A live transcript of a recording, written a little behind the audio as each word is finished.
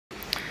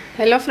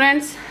Hello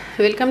friends,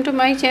 welcome to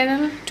my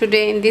channel.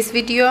 Today in this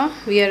video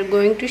we are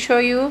going to show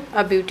you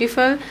a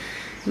beautiful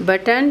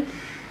button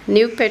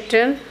new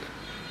pattern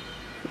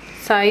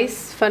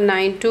size for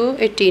 9 to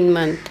 18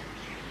 month.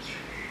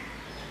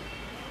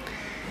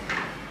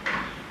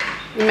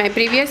 In my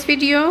previous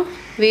video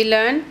we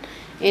learned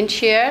and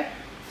shared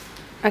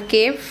a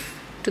cape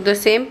to the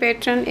same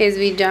pattern as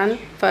we done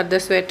for the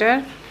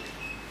sweater.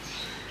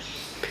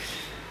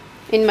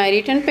 In my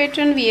written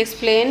pattern we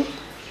explain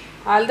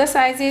all the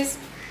sizes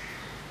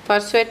for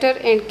sweater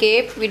and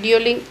cape. Video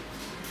link,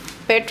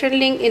 pattern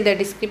link in the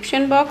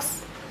description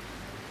box.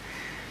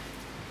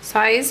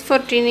 Size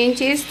 14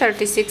 inches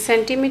 36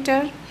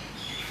 centimeter.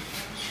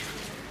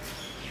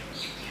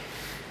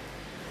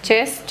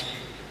 Chest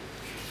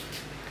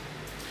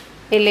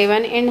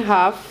 11 and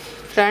half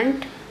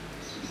front,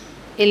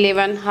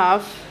 11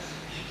 half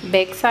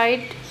back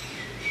side,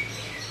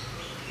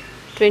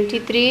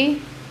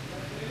 23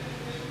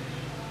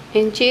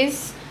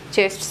 inches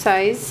chest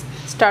size.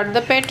 Start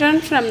the pattern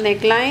from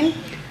neckline,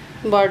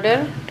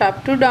 border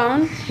top to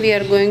down. We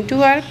are going to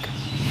work.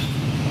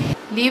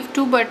 Leave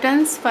 2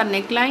 buttons for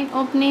neckline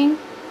opening.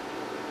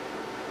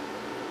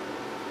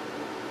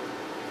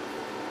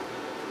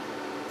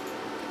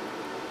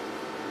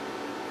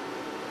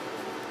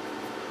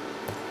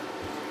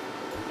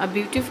 A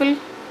beautiful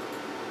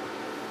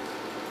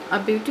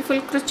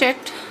crochet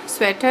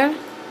sweater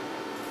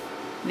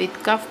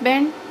with cuff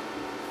band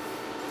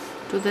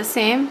to the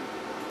same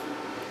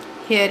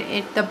here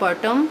at the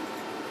bottom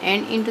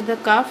and into the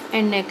cuff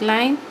and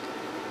neckline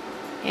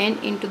and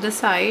into the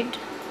side.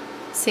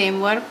 Same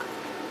work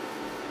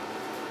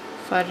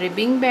for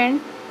ribbing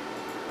band.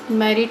 In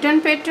my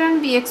written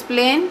pattern we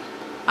explain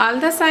all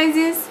the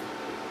sizes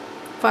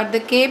for the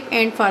cape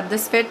and for the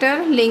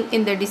sweater. Link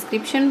in the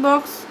description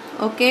box.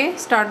 Okay,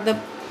 start the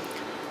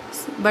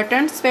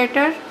button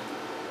sweater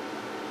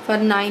for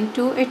 9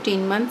 to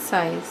 18 month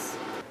size.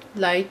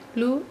 Light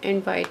blue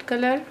and white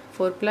color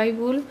 4-ply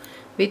wool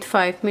with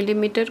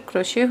 5mm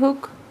crochet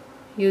hook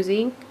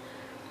using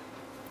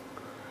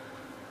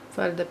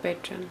for the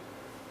pattern.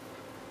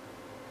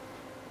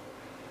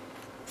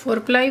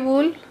 4-ply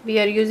wool we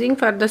are using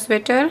for the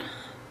sweater.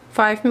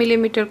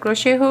 5mm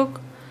crochet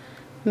hook.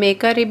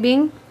 Make a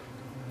ribbing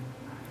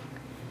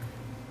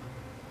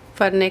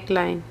for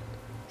neckline.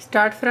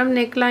 Start from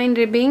neckline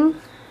ribbing.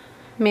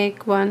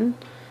 Make 1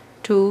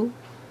 2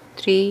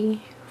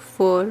 3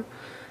 4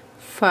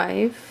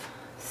 5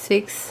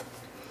 6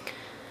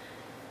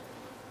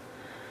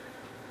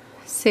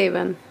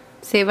 7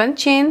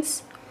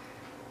 chains.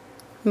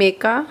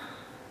 Make a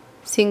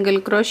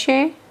single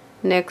crochet,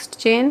 next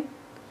chain,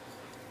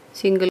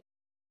 single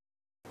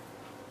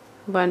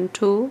 1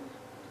 2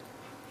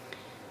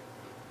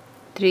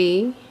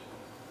 3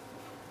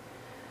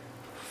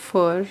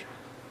 4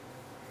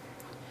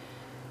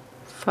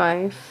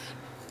 5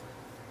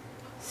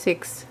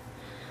 6.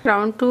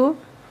 Round 2,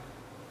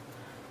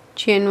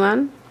 chain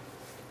 1,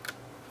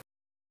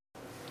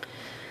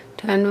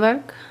 turn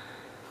work,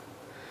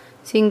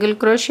 single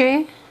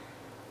crochet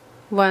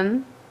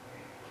 1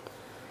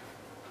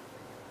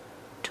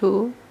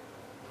 2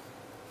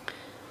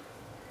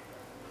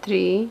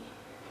 3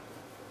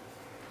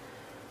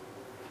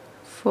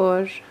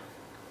 4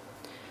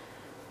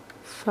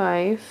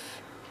 5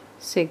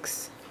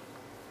 6.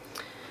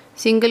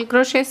 Single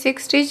crochet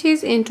 6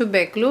 stitches into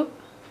back loop.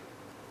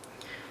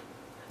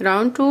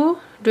 Round 2,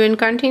 do and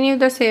continue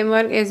the same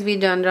work as we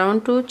done.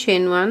 Round 2,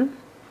 chain 1,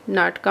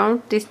 not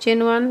count this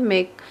chain 1,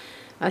 make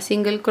a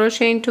single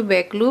crochet into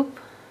back loop,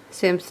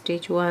 same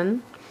stitch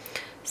 1,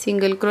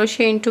 single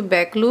crochet into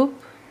back loop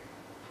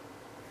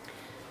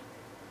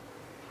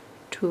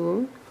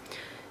 2,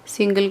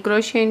 single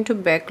crochet into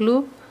back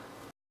loop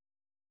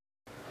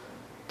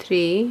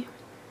 3,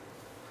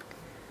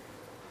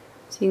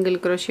 single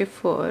crochet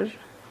 4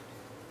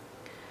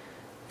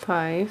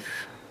 5,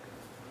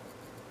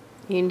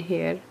 in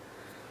here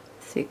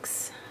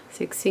 6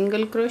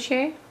 single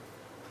crochet.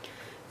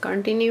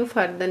 Continue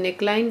for the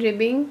neckline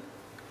ribbing.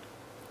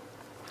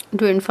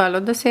 Do and follow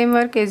the same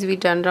work as we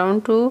done.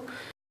 Round 2,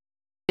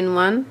 chain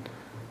 1,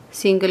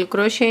 single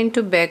crochet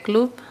into back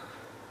loop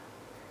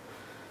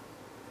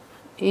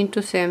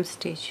into same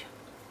stitch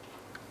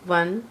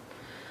 1,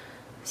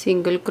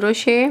 single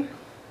crochet,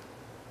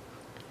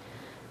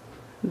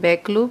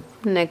 back loop,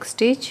 next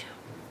stitch,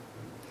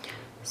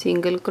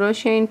 single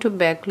crochet into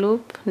back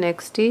loop,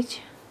 next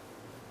stitch,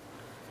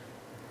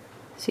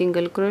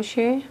 single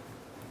crochet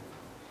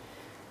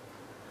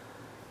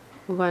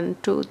 1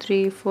 2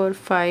 3 4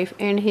 5,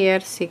 and here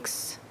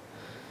 6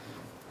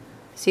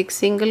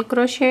 single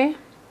crochet.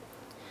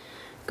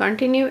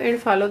 Continue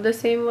and follow the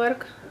same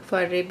work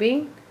for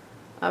ribbing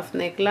of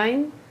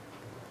neckline.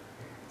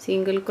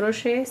 Single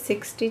crochet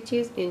 6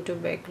 stitches into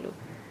back loop.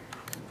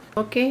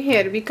 Okay,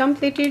 here we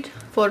completed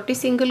 40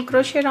 single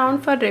crochet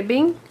round for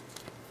ribbing.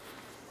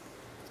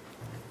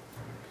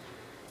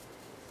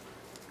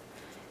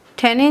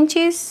 10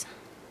 inches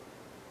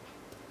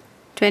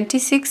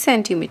 26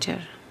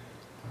 centimeter.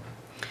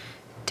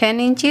 10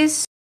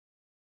 inches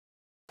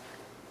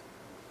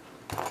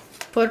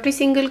 40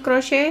 single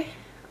crochet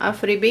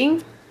of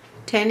ribbing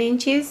 10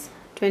 inches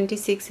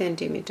 26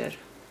 centimeter.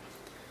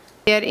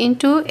 Here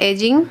into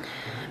edging,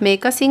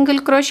 make a single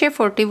crochet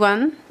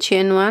 41,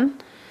 chain 1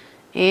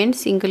 and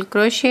single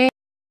crochet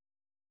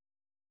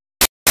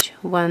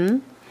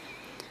 1,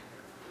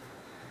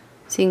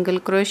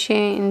 single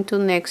crochet into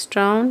next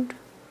round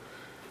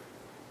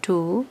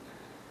 2,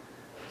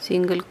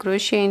 single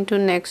crochet into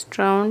next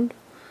round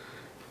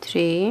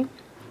 3,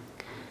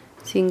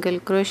 single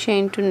crochet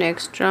into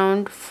next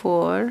round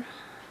 4,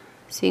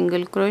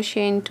 single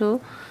crochet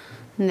into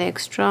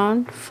next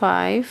round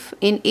 5.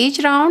 In each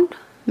round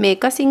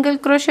make a single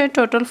crochet,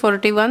 total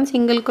 41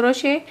 single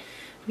crochet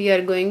we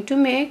are going to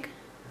make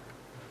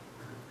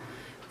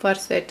for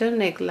sweater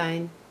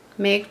neckline.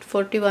 Make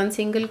 41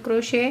 single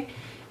crochet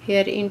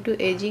here into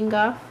edging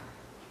of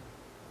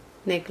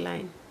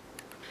neckline.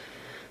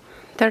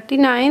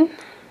 39,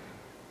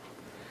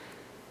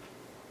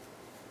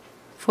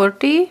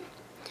 40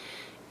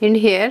 and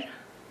here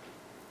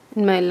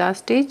in my last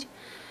stitch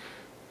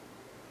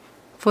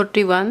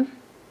 41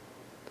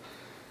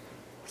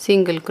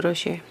 single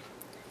crochet,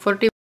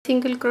 41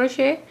 single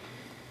crochet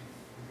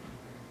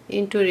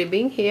into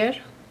ribbing here.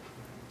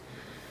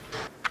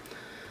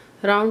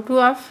 Round 2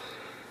 of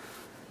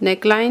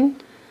neckline,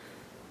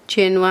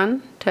 chain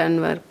 1, turn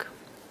work.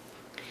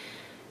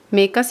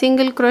 Make a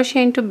single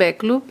crochet into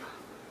back loop,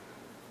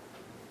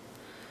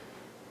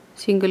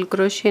 single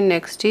crochet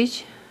next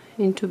stitch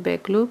into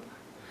back loop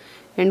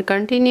and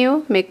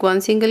continue. Make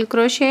 1 single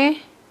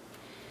crochet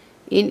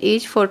in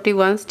each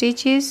 41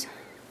 stitches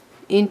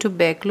into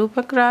back loop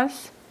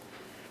across,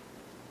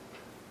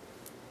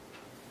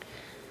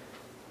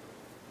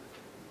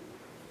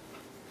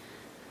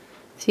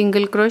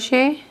 single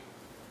crochet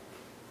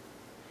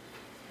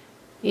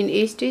in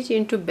each stitch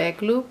into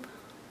back loop,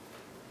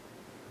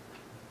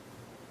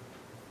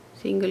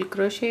 single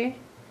crochet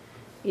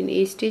in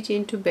each stitch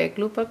into back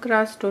loop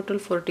across, total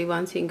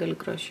 41 single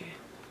crochet.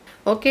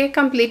 Okay,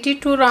 completed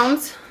 2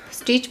 rounds.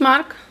 Stitch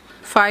mark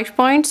 5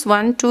 points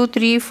 1 2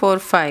 3 4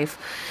 5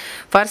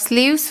 for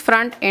sleeves,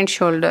 front and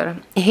shoulder.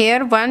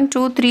 Here 1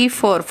 2 3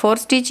 4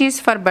 stitches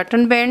for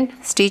button band,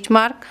 stitch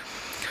mark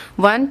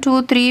 1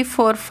 2 3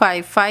 4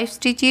 5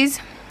 stitches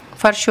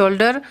for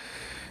shoulder,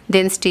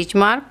 then stitch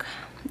mark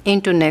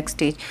into next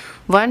stitch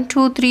 1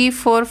 2 3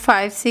 4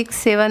 5 6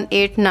 7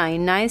 8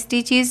 9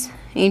 stitches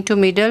into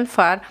middle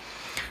for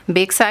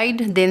back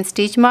side, then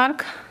stitch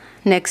mark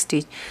next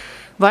stitch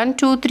 1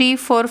 2 3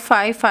 4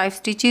 5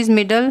 stitches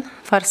middle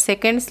for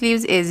second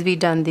sleeves as we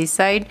done this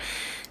side,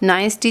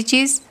 9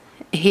 stitches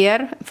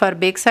here for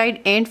back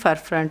side and for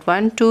front,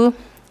 1 2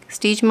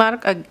 stitch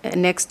mark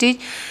next stitch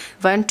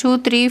 1 2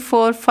 3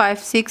 4 5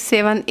 6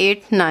 7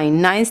 8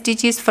 9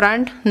 stitches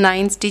front,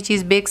 9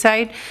 stitches back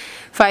side,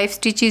 5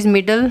 stitches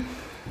middle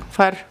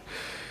for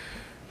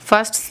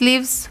first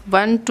sleeves,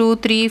 1 2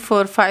 3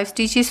 4 5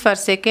 stitches for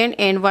second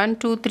and 1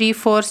 2 3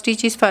 4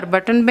 stitches for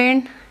button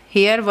band.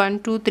 Here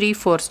 1 2 3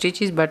 4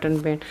 stitches button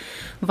band,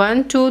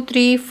 1 2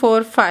 3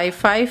 4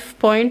 5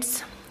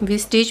 points with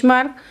stitch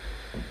mark.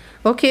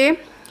 Okay,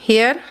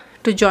 here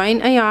to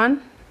join a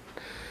yarn,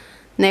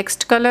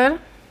 next color,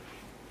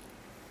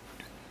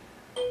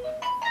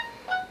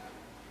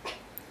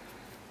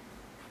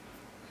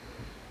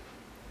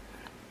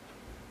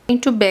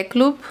 into back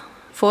loop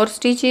 4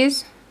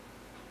 stitches,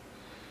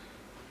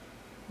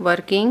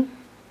 working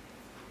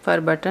for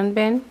button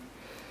band,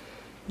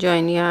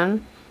 join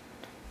yarn,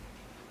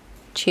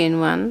 chain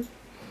 1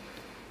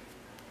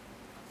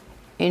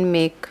 and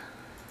make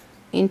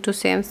into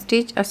same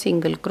stitch a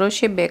single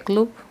crochet, back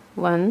loop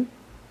 1,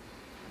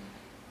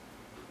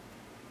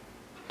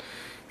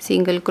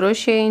 single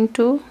crochet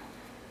into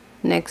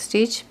next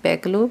stitch,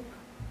 back loop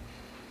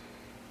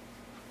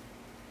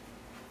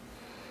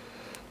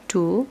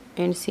 2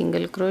 and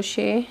single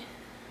crochet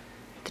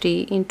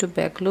 3 into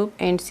back loop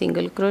and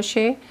single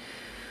crochet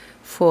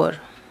 4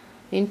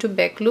 into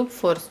back loop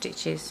 4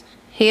 stitches.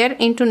 Here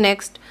into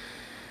next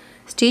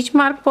stitch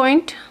mark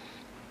point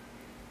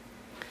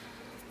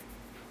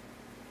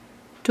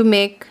to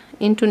make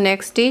into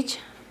next stitch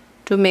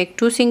to make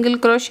 2 single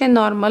crochet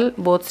normal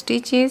both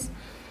stitches,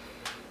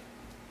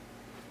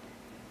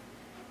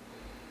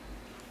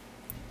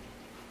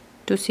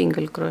 to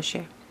single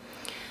crochet,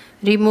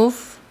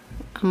 remove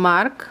a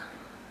mark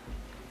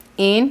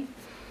in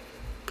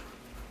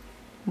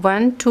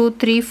 1 2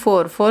 3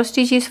 4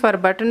 stitches for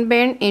button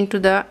band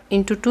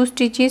into 2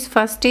 stitches,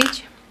 first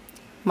stitch,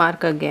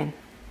 mark again.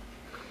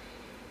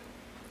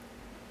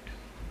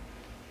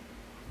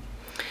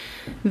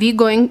 We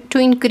going to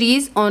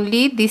increase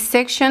only this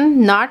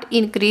section, not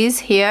increase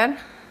here,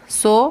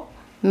 so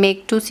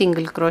make 2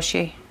 single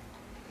crochet.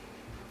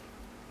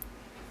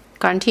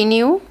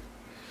 Continue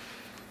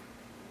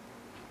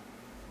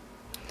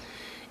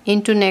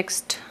into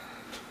next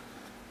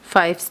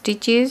 5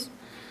 stitches,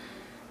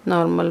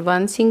 normal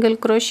 1 single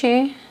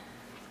crochet,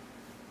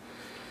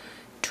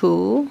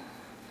 2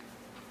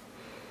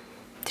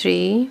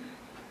 3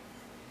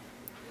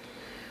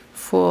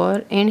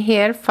 4 and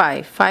here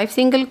 5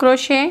 single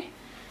crochet,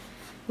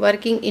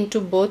 working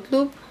into both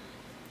loop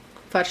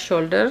for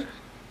shoulder.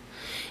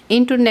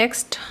 Into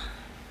next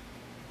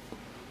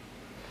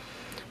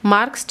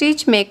mark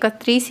stitch, make a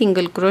 3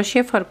 single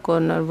crochet for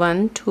corner.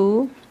 1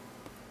 2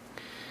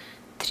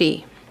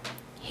 3.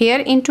 Here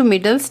into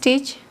middle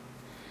stitch,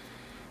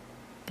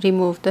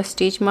 remove the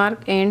stitch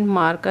mark and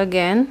mark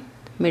again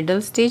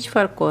middle stitch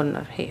for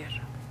corner here.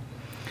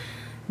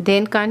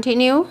 Then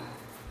continue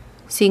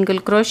single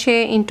crochet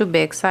into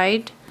back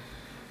side.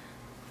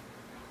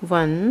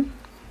 1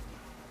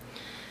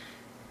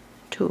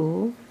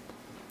 2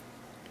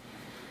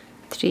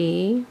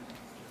 3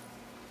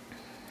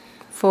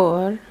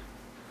 4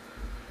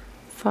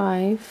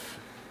 5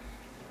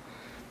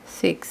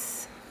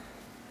 6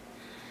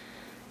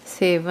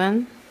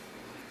 7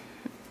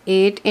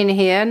 8 and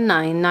here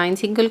 9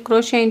 single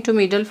crochet into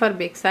middle for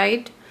back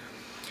side.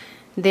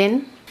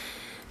 Then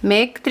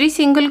make 3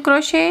 single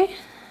crochet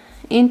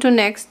into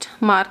next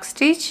mark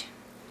stitch.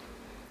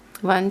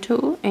 1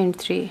 2 and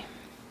 3.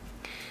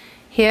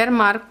 Here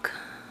mark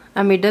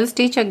a middle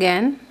stitch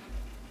again.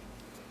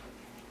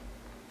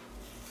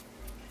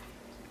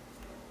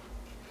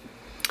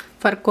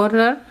 For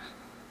corner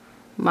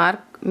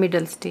mark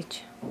middle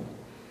stitch.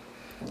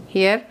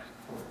 Here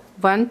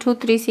 1 2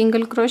 3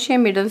 single crochet,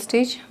 middle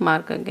stitch,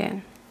 mark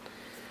again.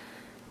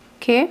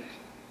 Okay,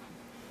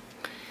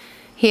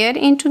 here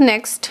into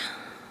next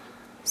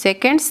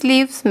second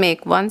sleeves,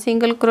 make 1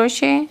 single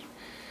crochet,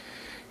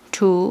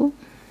 2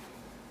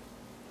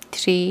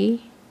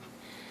 3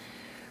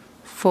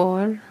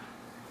 4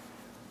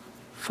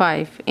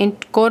 5. In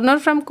corner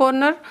from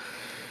corner,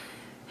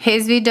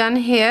 as we done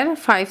here,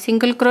 5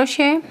 single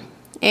crochet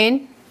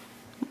and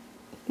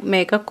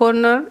make a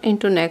corner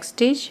into next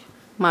stitch,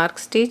 mark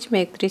stitch,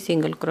 make 3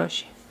 single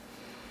crochet,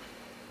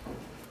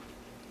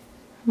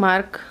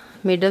 mark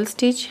middle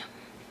stitch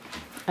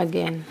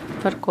again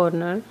for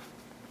corner.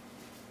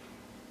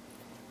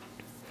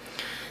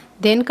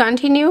 Then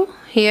continue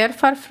here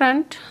for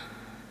front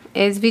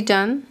as we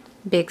done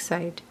back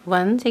side.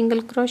 1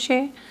 single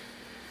crochet,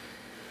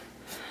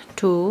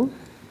 2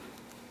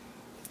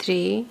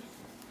 3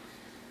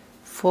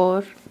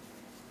 4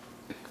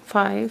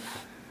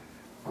 5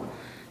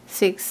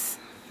 6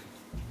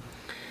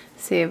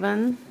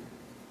 7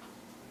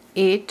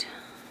 8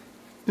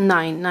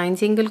 9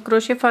 single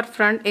crochet for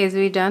front as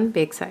we done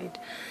back side.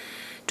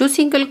 2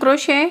 single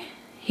crochet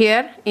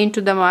here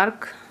into the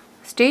mark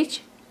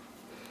stitch.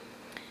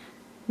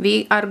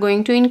 We are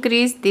going to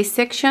increase this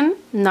section,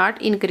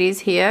 not increase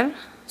here,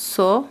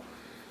 so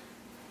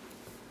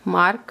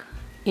mark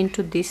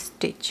into this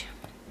stitch,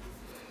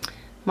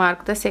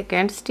 mark the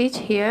second stitch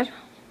here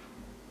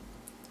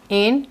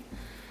and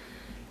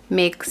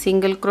make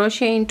single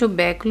crochet into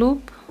back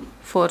loop,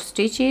 4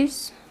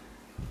 stitches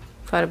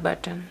for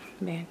button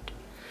band.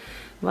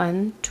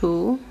 1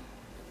 2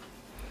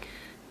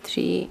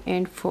 3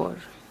 and 4.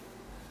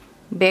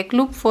 Back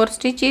loop 4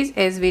 stitches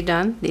as we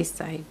done this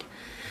side.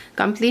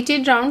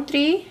 Completed round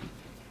 3.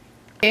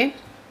 Okay,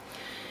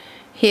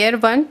 here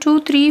 1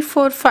 2 3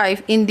 4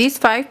 5. In these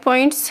 5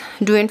 points,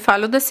 do and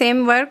follow the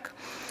same work,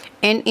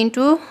 and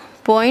into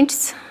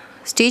points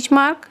stitch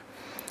mark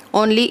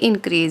only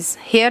increase.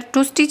 Here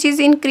 2 stitches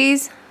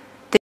increase.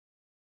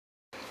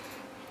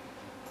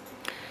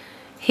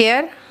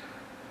 Here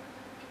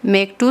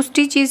make 2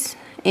 stitches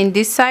in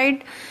this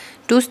side,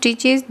 2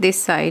 stitches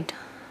this side,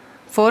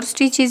 4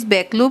 stitches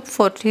back loop,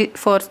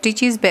 4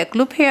 stitches back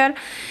loop here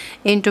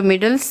into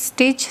middle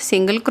stitch,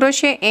 single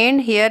crochet,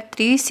 and here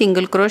 3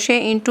 single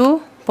crochet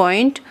into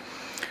point,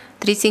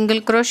 3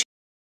 single crochet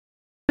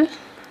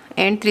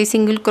and 3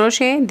 single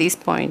crochet this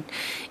point,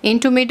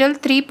 into middle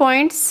 3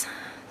 points,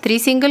 3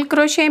 single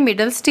crochet,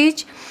 middle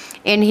stitch,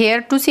 and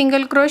here 2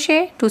 single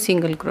crochet, 2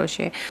 single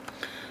crochet.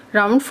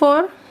 Round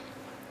 4,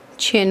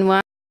 chain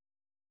 1,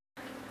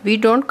 we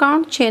don't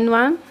count, chain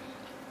 1,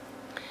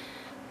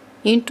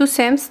 into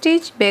same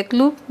stitch, back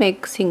loop,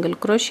 make single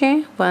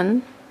crochet,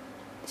 1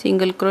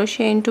 single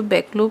crochet into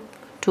back loop,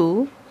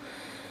 2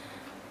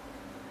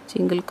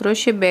 single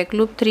crochet, back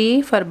loop,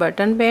 3 for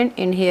button band,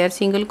 and here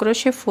single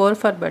crochet, 4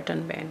 for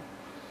button band.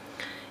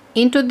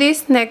 Into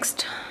this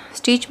next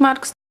stitch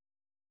marks,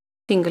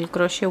 single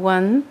crochet,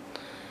 1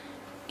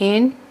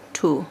 and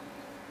 2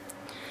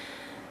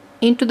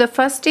 into the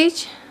first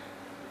stitch,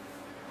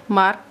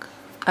 mark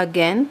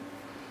again,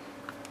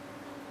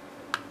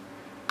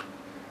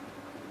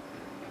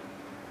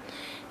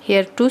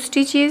 here 2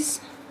 stitches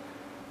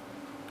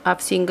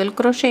of single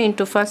crochet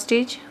into first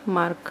stitch,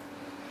 mark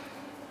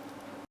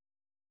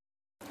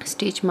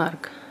stitch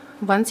mark,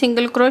 1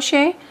 single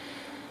crochet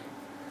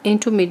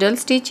into middle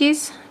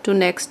stitches to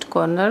next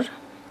corner,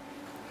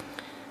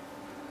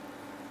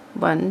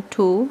 1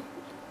 2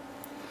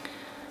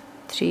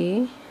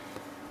 3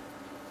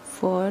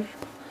 4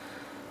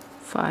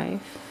 5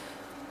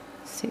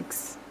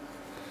 6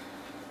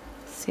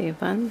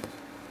 7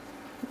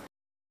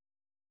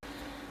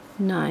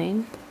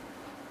 9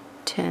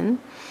 10.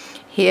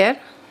 Here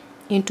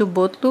into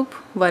both loop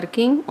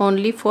working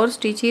only 4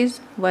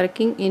 stitches,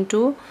 working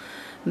into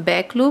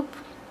back loop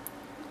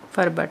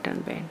for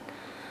button band,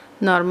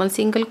 normal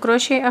single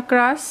crochet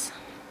across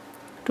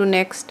to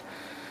next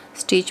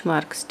stitch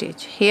mark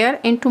stitch. Here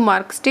into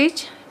mark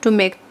stitch to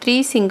make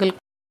 3 single,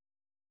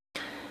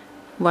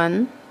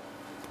 1,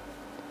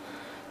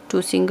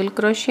 2 single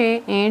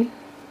crochet and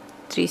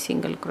 3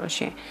 single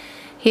crochet.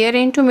 Here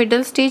into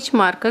middle stitch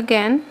mark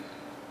again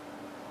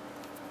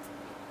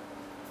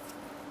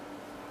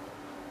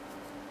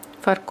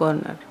for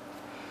corner.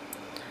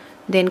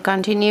 Then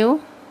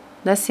continue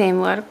the same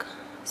work,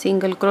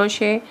 single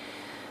crochet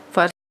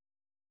for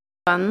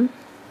 1,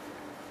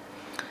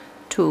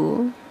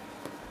 2,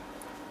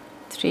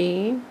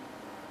 3,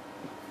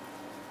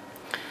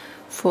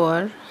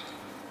 4,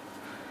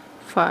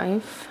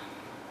 5,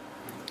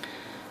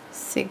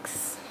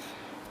 6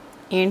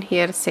 and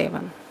here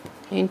 7.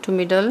 Into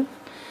middle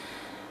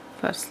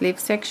for sleeve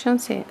section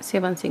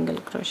 7 single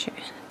crochet,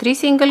 3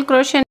 single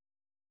crochet,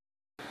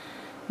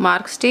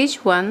 mark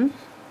stitch 1,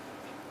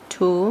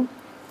 2,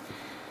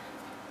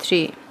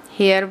 3.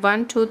 Here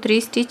 1, 2, 3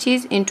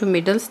 stitches into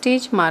middle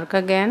stitch, mark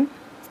again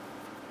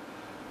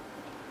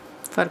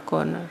for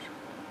corner.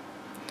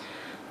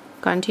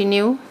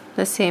 Continue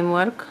the same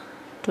work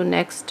to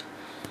next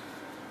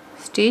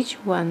stitch,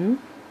 1,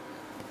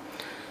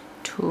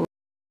 2,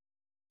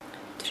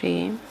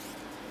 3,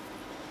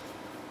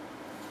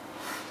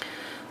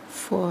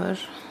 4,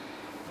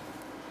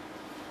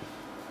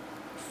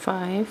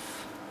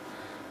 5,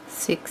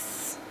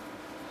 6,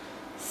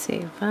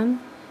 7,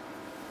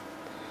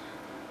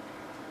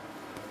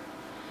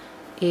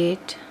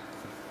 8,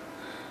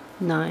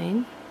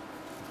 9,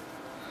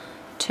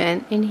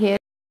 10 in here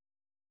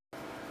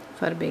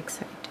for back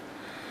side.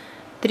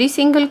 3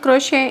 single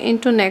crochet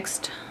into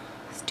next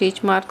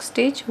stitch mark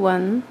stitch,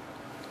 1,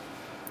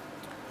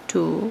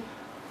 2,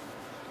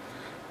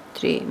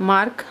 3.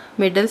 Mark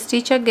middle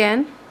stitch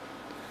again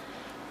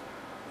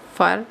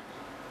for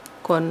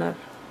corner.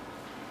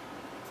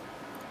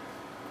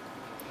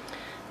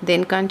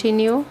 Then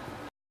continue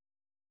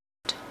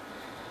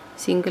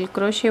single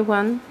crochet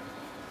 1,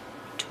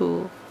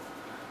 2,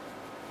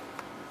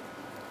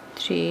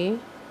 3,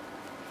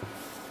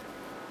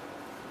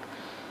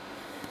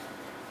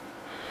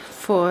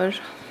 4,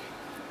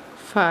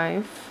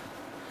 5,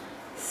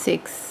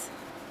 6,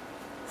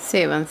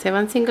 7.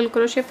 7 single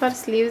crochet for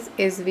sleeves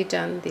as we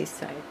done this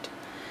side.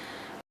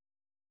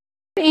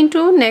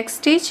 Into next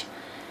stitch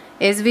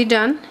as we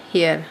done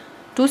here,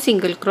 2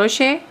 single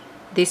crochet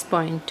this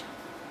point,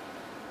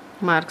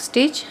 mark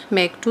stitch,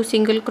 make 2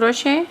 single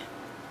crochet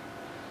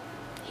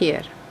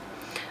here.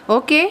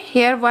 Okay,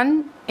 here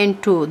 1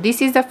 and 2,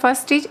 this is the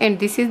first stitch and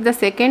this is the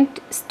second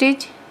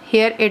stitch.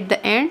 Here at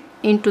the end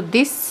into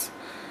this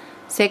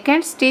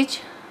second stitch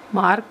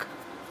mark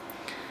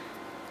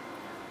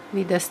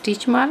with the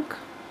stitch mark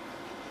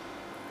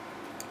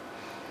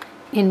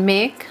and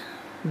make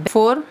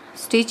 4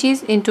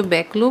 stitches into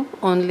back loop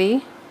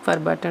only for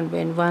button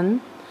band,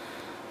 1,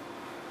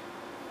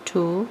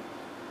 2,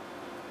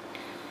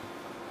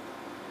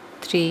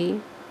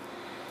 3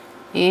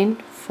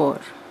 and 4.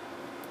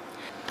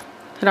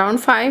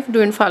 Round 5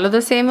 do and follow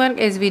the same work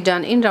as we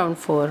done in round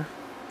 4.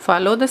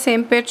 Follow the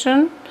same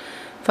pattern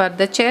for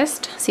the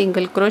chest,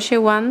 single crochet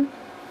 1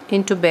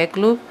 into back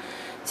loop,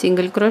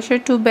 single crochet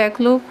 2 back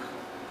loop,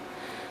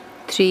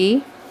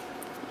 3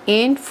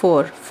 and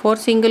 4. 4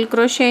 single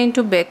crochet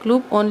into back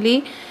loop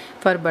only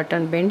for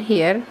button band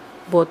here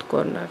both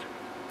corner.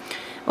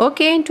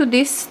 Okay, into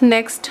this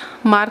next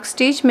mark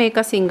stitch make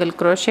a single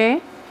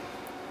crochet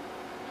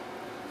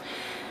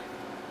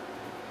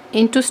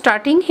into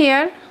starting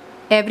here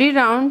every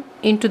round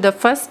into the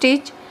first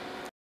stitch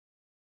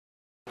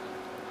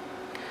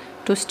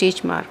to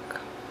stitch mark.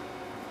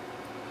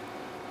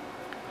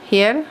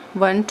 Here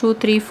 1, 2,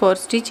 3, 4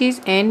 stitches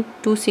and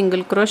 2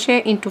 single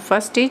crochet into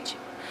first stitch,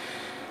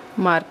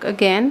 mark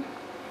again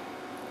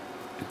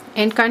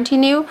and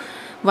continue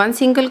 1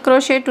 single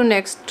crochet to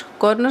next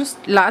corner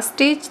last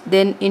stitch,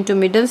 then into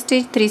middle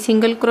stitch 3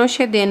 single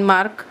crochet, then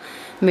mark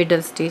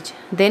middle stitch,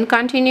 then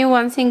continue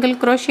 1 single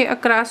crochet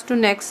across to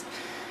next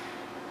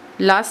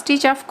last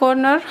stitch of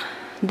corner,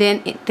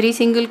 then 3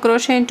 single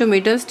crochet into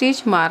middle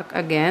stitch, mark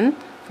again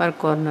for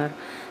corner,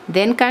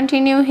 then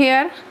continue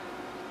here,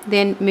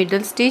 then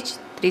middle stitch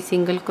 3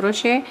 single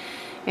crochet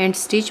and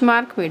stitch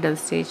mark middle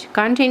stitch,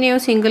 continue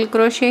single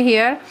crochet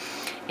here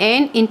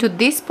and into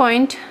this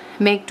point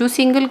make 2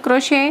 single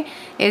crochet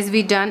as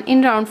we done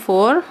in round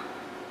 4.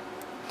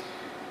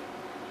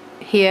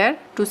 Here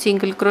 2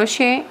 single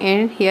crochet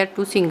and here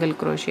 2 single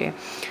crochet,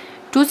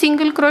 2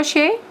 single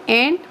crochet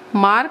and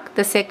mark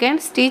the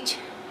second stitch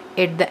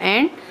at the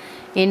end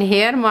and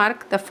here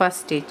mark the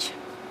first stitch.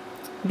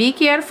 Be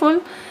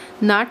careful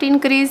not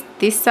increase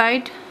this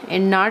side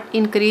and not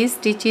increase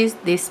stitches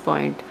this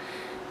point,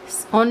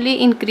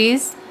 only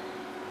increase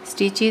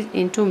stitches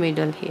into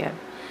middle here.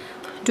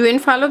 Do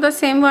and follow the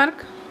same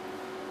work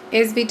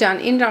as we done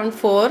in round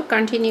 4.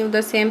 Continue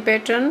the same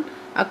pattern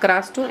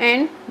across to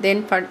end,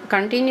 then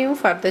continue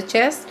for the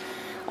chest,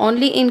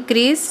 only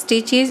increase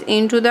stitches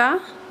into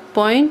the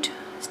point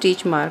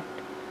stitch mark.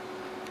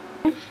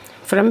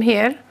 From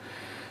here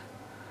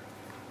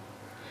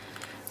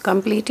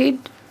completed.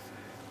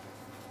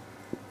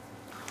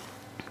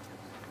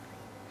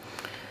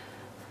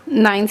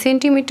 9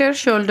 centimeter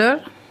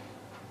shoulder,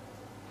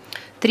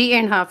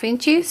 3.5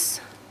 inches,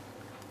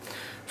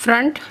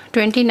 front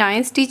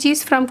 29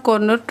 stitches from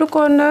corner to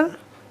corner,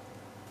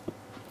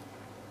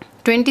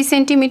 20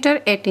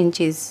 centimeter 8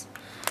 inches.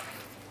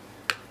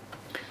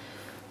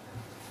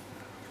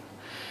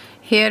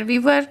 Here we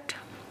worked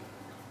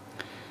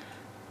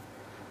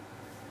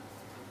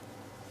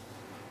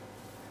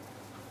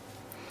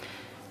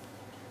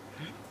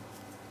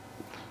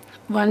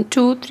 1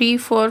 2 3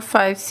 4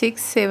 5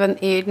 6 7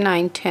 8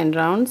 9 10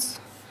 rounds.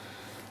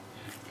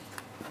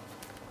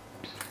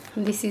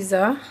 This is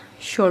a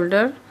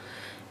shoulder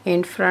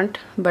and front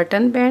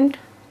button band.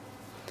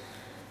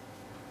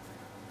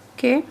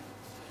 Okay,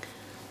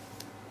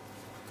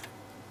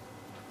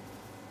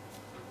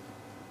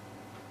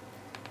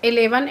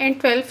 (11) and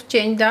 12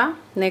 change the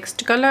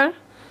next color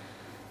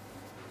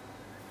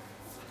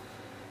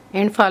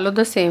and follow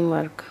the same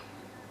work.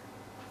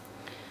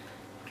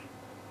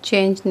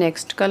 Change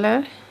next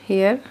color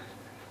here,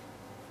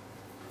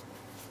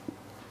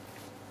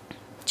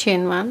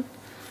 chain 1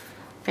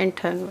 and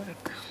turn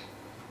work.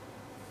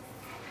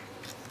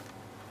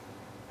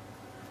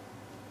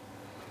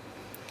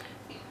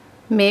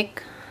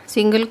 Make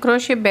single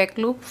crochet back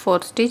loop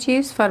 4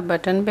 stitches for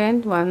button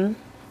band. 1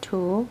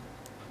 2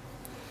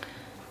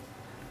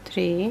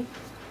 3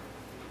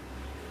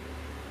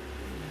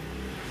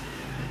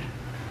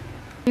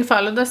 and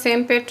follow the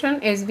same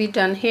pattern as we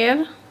done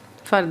here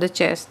for the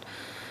chest.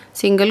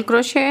 Single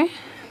crochet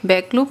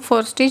back loop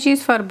 4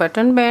 stitches for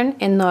button band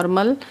and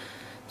normal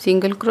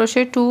single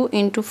crochet 2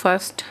 into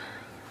first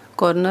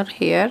corner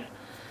here,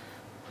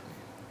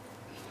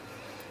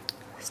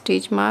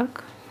 stitch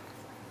mark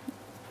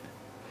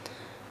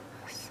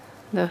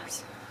the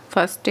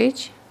first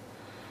stitch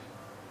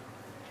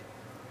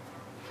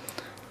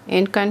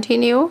and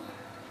continue.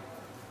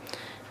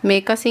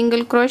 Make a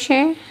single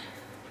crochet,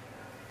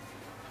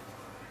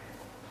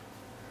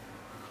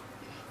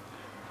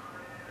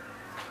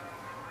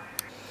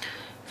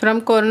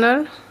 from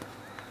corner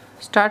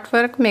start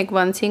work, make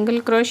 1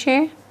 single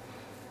crochet,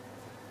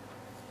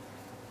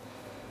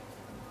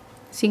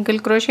 single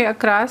crochet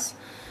across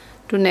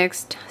to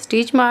next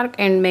stitch mark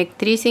and make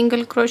 3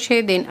 single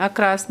crochet, then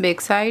across back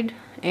side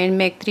and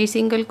make 3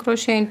 single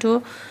crochet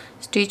into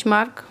stitch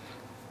mark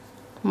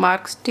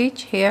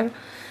stitch here,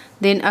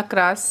 then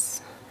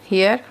across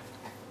here,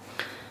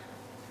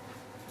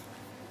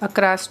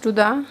 across to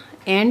the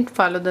end,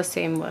 follow the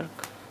same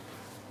work.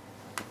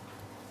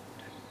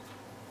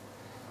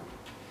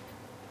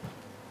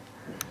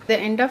 The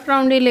end of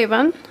round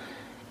 11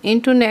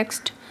 into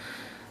next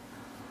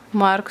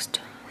marked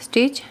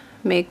stitch,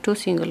 make 2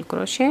 single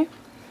crochet,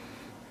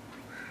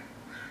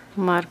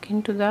 mark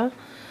into the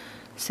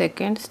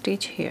second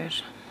stitch here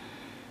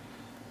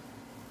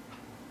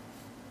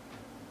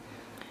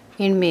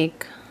and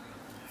make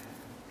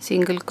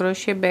single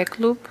crochet back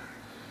loop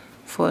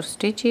 4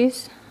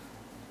 stitches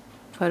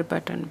for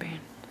button band.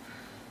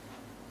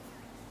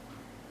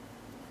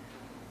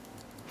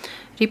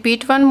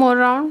 Repeat one more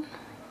round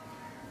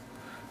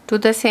to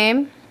the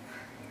same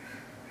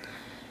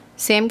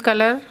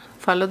color,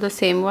 follow the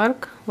same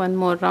work. One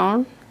more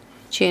round,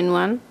 chain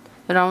 1,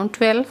 round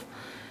 12,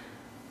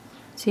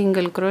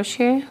 single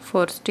crochet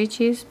 4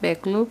 stitches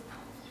back loop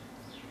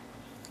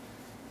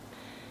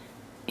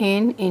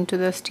and into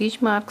the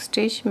stitch mark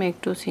stitch,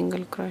 make 2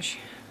 single crochet,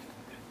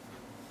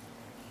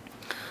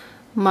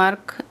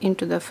 mark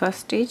into the first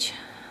stitch,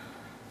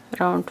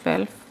 round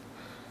 12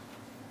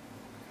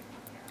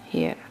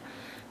 here,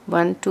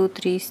 1 2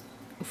 3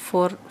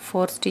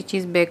 4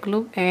 stitches back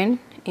loop and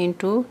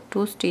into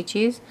 2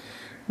 stitches,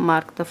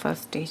 mark the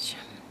first stitch,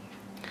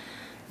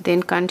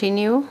 then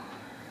continue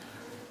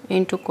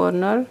into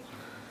corner,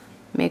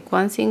 make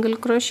 1 single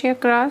crochet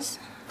across,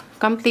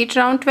 complete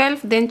round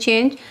 12, then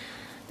change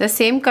the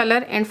same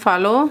color and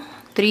follow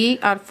 3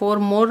 or 4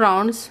 more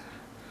rounds,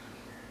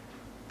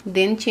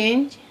 then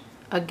change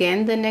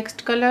again the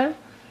next color,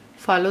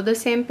 follow the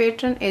same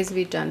pattern as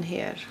we done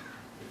here.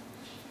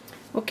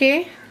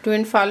 Okay, do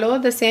and follow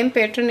the same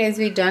pattern as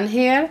we done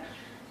here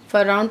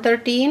for round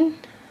 13.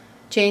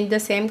 Change the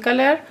same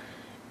color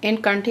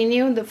and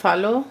continue the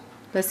follow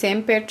the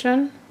same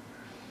pattern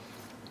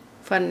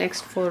for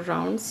next 4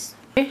 rounds.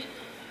 Okay.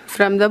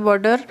 From the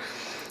border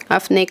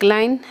of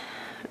neckline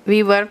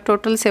we work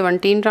total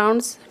 17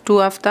 rounds,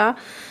 2 of the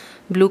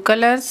blue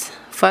colors,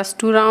 first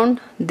 2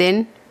 round,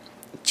 then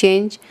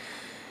change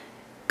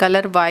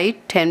color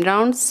white 10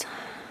 rounds,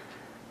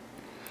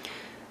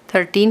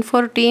 13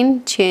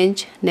 14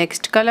 change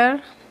next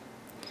color,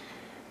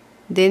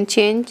 then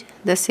change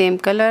the same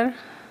color,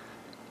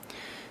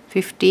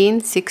 15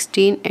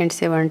 16 and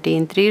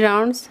 17 3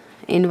 rounds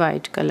in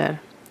white color.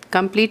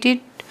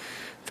 Completed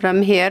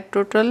from here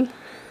total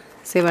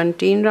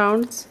 17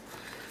 rounds.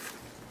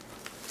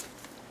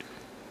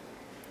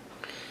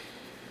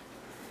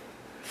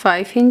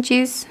 5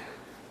 inches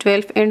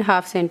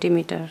 12.5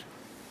 centimeter.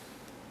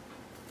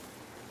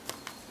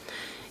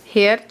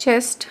 Here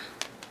chest,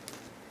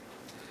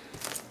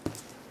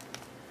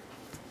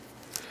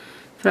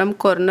 from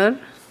corner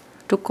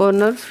to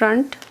corner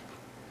front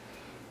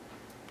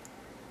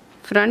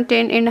front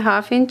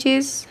 10.5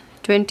 inches,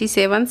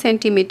 27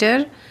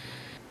 centimeter.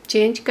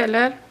 Change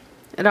color,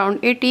 round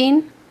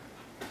 18,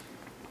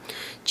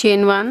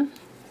 chain 1,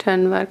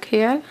 turn work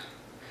here,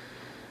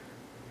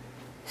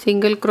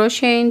 single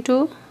crochet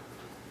into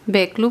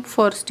back loop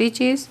 4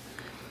 stitches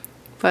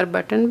for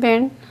button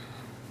band.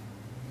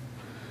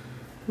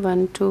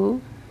 1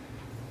 2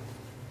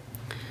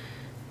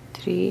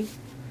 3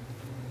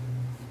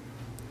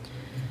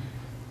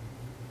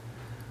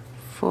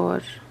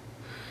 4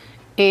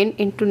 and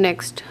into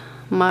next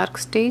mark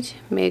stitch,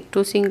 make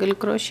 2 single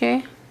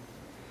crochet,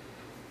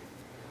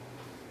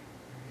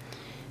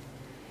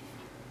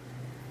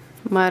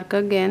 mark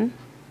again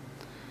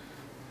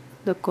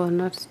the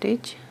corner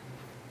stitch.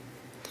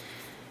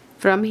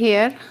 From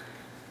here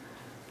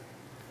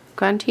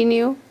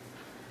continue,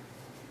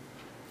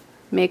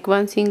 make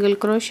 1 single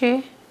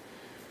crochet,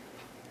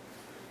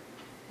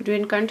 do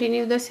and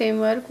continue the same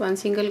work, 1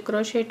 single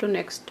crochet to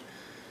next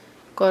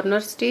corner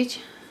stitch,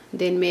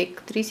 then make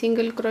 3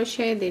 single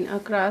crochet, then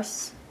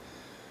across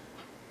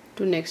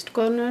to next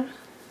corner,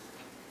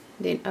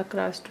 then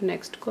across to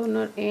next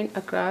corner and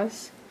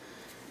across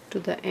to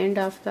the end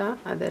of the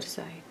other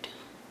side.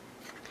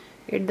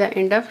 At the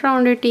end of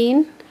round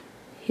 18,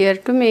 here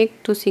to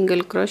make 2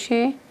 single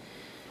crochet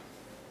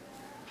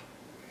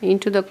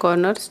into the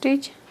corner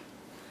stitch,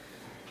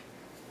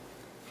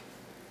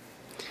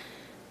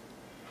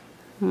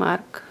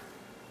 mark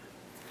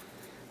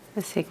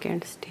the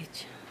second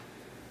stitch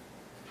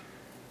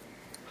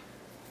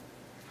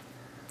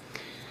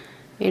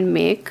and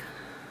make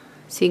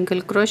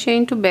single crochet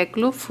into back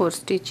loop 4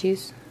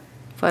 stitches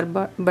for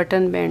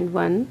button band.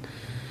 1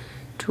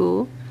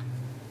 2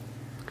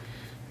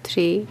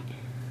 3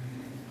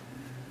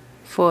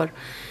 4.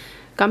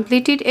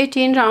 Completed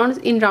 18 rounds.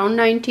 In round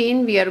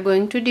 19 we are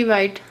going to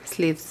divide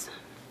sleeves.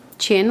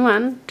 Chain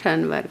 1,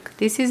 turn work.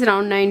 This is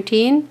round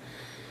 19.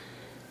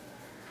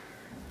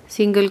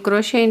 Single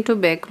crochet into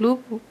back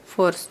loop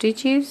 4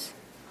 stitches,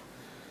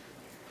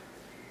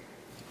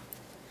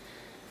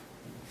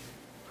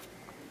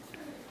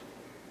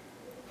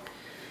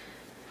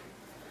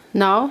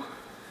 now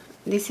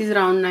this is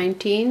round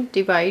 19.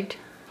 Divide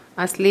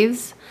a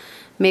sleeves,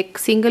 make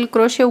single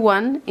crochet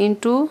 1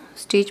 into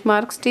stitch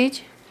mark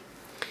stitch,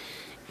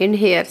 and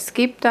here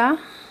skip the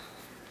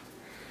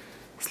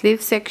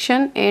sleeve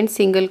section and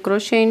single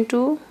crochet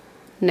into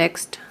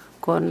next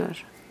corner.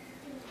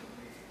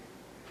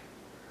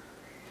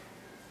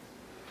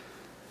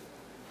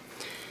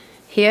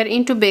 Here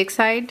into back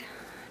side,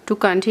 to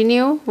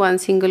continue 1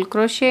 single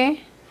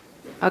crochet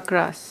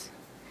across,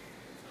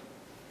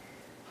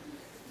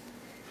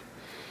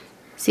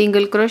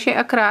 single crochet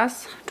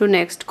across to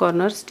next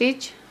corner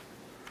stitch.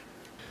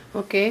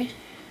 Okay,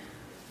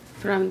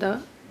 from the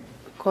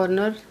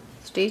corner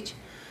stitch,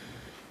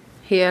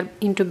 here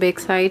into back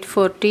side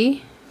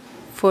 40,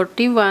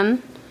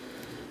 41,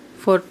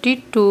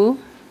 42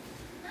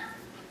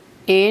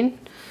 and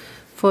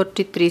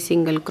 43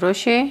 single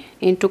crochet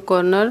into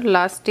corner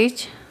last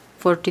stitch,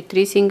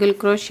 43 single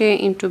crochet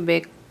into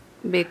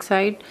back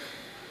side.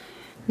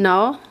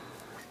 Now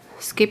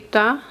skip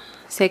the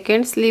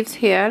second sleeves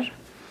here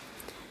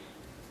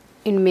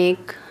and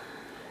make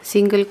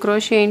single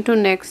crochet into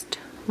next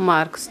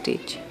mark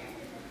stitch.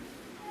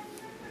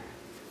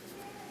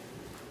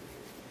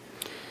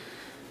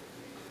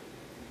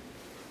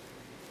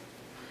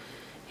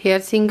 Here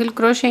single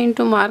crochet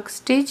into mark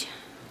stitch,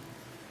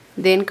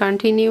 then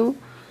continue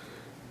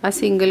a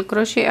single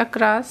crochet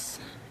across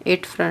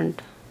at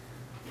front.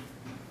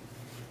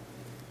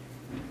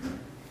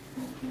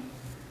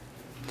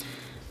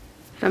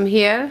 From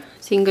here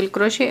single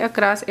crochet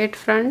across at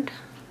front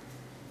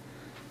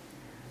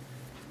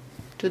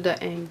to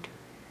the end.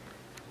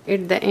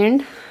 At the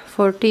end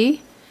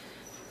 40,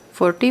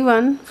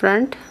 41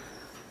 front,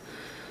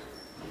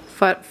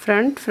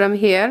 from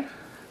here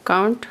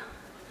count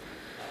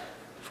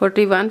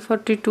 41,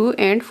 42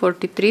 and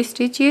 43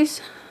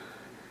 stitches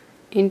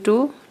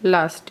into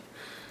last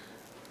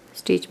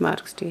stitch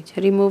mark stitch.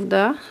 Remove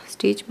the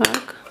stitch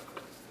mark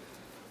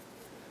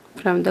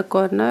from the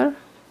corner,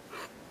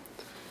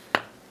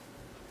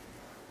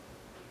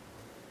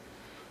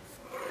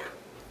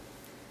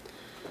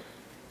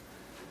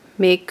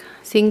 make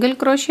single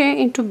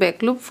crochet into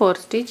back loop 4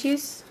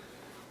 stitches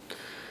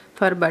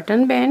for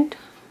button band.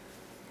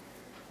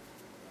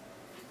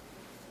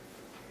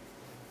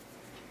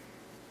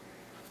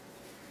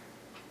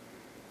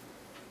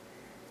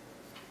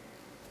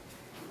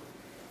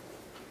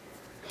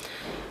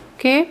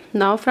 Okay,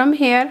 now from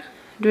here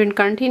do and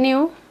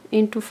continue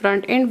into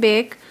front and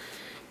back,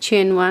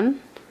 chain 1,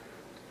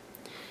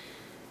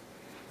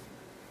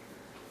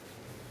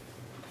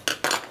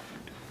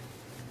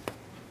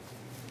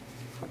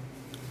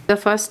 the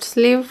first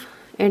sleeve,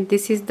 and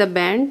this is the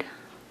band.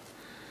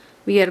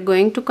 We are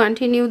going to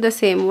continue the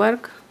same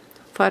work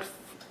for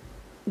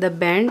the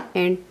band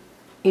and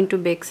into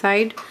back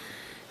side,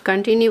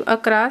 continue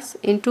across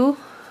into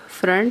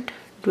front,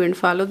 do and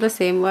follow the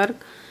same work.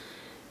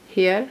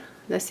 Here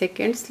the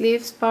second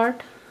sleeves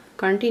part,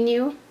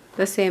 continue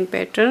the same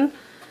pattern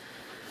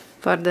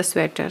for the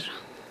sweater.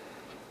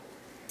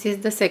 This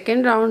is the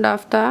second round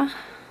of the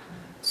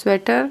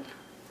sweater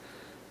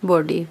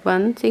body.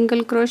 1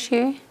 single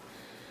crochet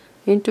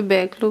into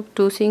back loop,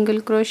 2 single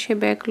crochet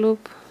back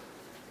loop,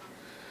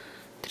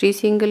 3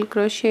 single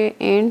crochet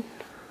and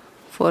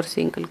 4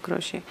 single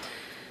crochet.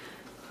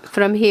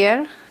 From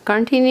here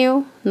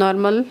continue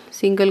normal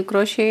single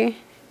crochet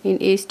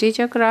in a stitch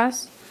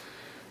across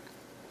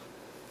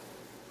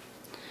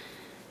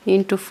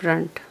into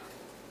front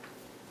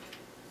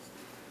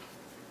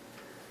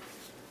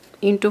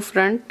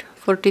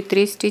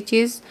 43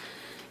 stitches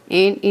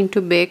and into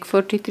back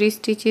 43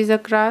 stitches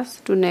across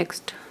to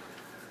next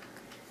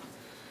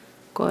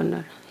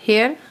corner.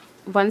 Here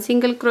 1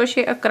 single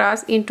crochet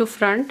across into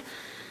front,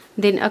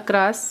 then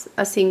across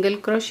a single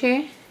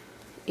crochet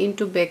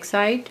into back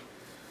side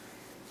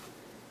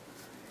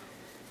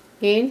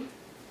and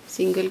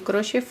single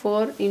crochet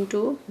 4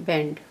 into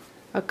bend,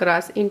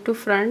 across into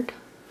front,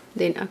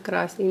 then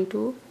across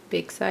into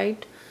back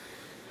side,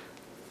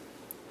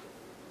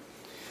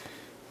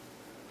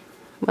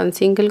 1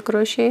 single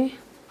crochet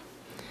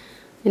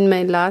in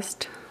my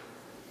last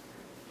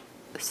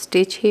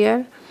stitch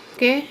here.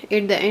 Okay,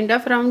 at the end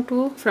of round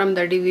 2 from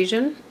the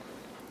division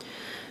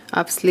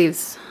of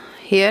sleeves,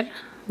 here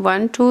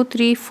 1 2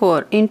 3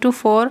 4 into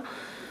 4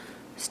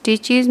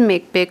 stitches,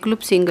 make back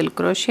loop single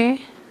crochet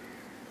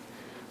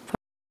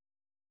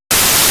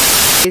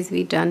as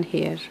we done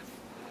here,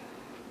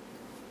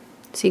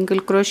 single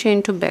crochet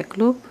into back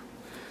loop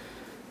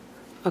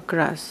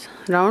across.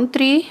 Round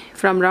 3,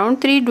 from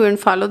round 3 do and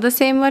follow the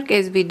same work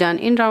as we done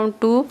in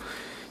round 2.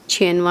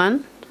 Chain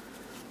 1,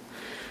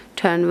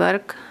 turn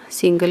work,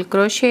 single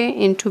crochet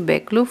into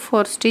back loop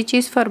 4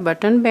 stitches for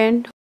button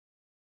bend,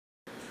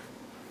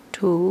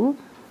 2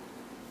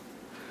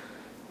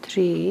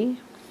 3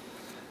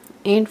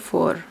 and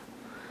 4,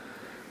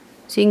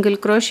 single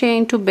crochet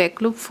into back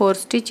loop 4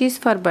 stitches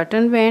for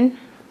button bend.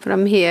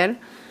 From here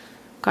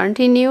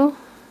continue,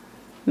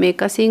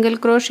 make a single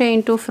crochet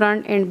into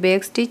front and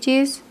back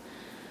stitches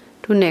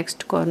to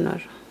next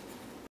corner.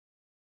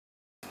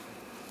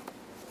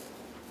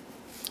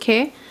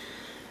 Okay,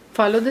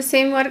 follow the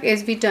same work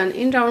as we done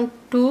in round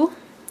 2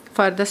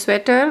 for the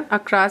sweater,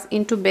 across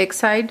into back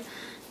side,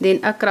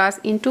 then across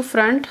into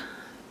front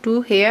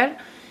to here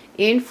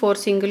and 4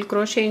 single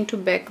crochet into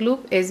back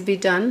loop as we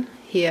done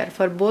here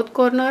for both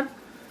corner,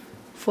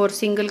 4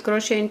 single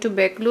crochet into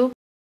back loop,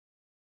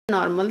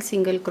 normal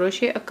single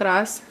crochet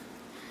across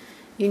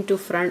into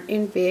front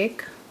and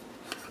back.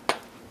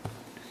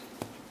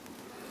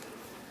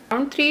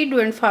 Round 3 do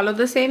and follow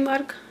the same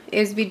work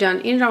as we done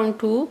in round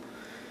 2,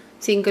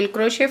 single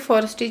crochet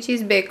 4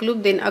 stitches back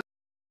loop, then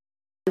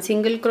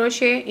single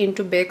crochet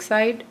into back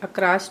side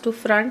across to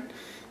front,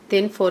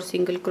 then 4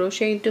 single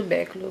crochet into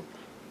back loop.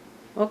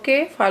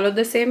 Okay, follow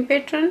the same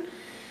pattern,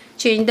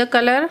 change the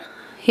color.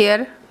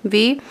 Here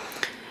we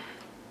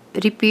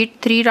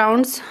repeat 3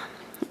 rounds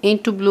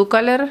into blue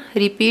color,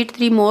 repeat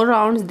 3 more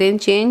rounds, then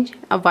change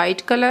a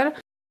white color.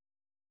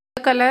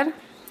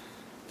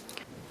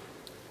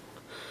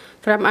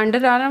 From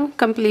underarm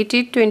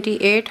completed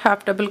 28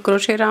 half double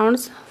crochet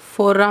rounds,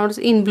 4 rounds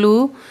in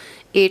blue,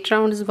 8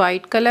 rounds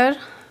white color,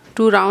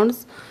 2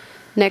 rounds,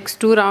 next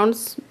 2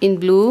 rounds in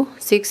blue,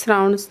 6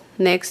 rounds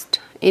next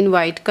in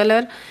white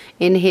color,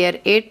 in here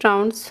 8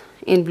 rounds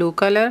in blue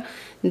color,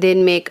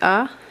 then make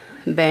a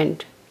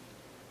bend.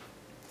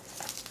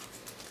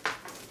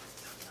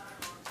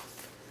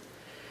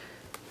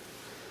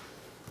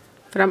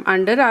 From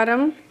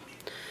underarm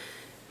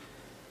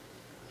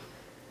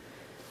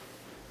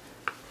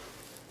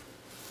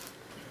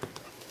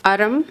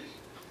arm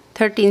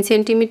 13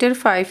 centimeter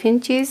 5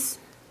 inches,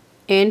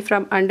 and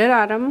from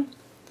underarm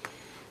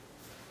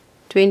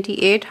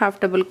 28 half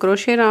double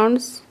crochet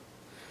rounds,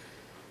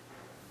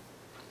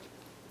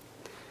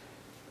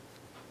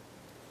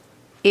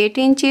 8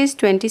 inches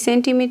 20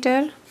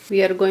 centimeter.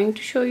 We are going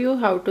to show you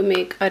how to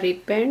make a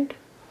rib band.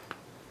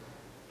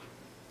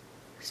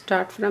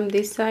 Start from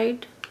this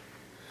side.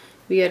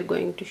 We are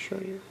going to show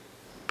you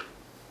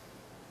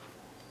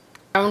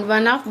round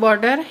 1 of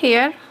border.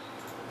 Here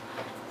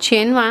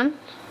chain 1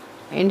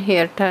 and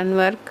here turn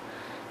work,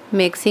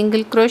 make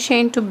single crochet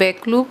into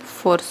back loop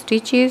 4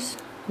 stitches,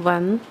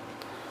 1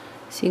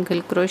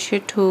 single crochet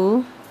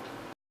 2,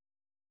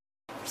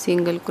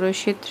 single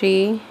crochet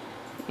 3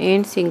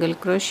 and single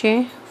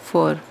crochet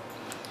 4,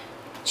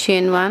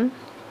 chain 1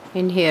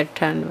 and here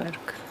turn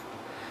work,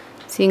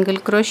 single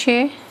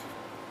crochet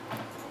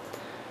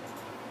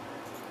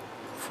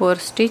 4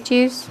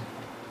 stitches,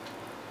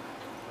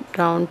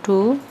 round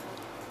 2,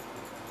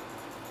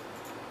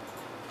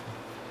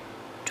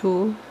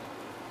 2,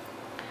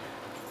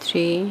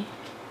 3,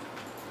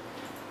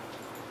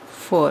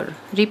 4.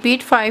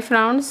 Repeat 5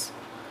 rounds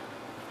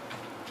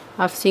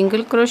of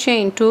single crochet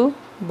into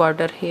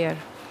border here.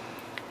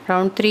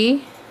 Round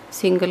 3,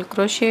 single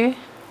crochet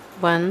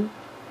 1,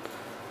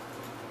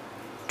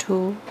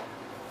 2,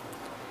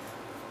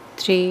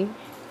 3,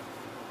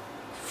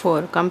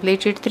 4.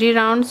 Completed 3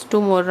 rounds,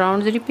 2 more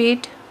rounds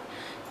repeat.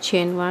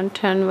 Chain 1,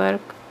 turn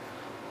work,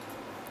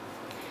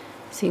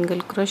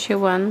 single crochet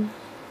 1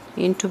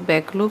 into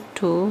back loop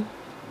 2,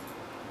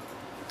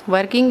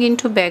 working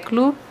into back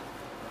loop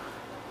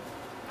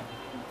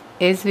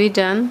as we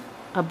done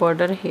a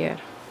border here.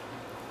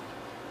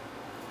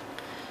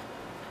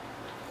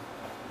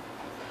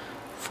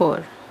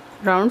 4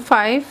 round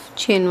 5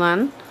 chain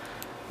 1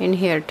 and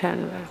here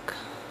turn work,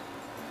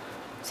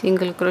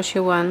 single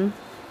crochet 1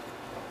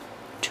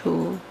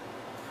 2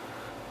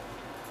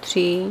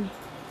 3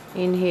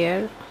 in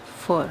here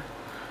 4.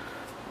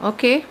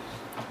 Okay,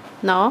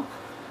 now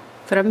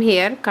from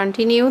here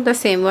continue the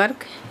same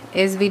work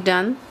as we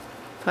done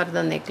for the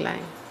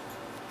neckline.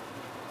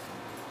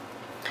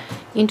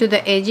 Into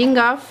the edging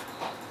of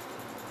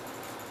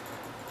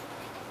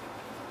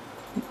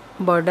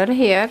border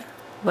here,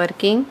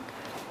 working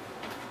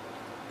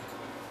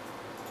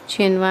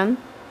chain 1,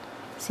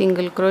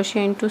 single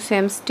crochet into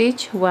same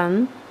stitch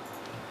 1,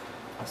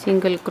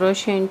 single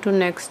crochet into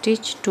next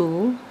stitch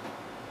 2,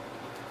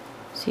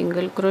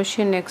 single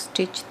crochet next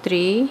stitch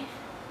 3,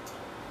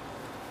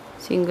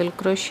 single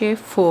crochet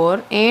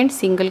 4 and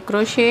single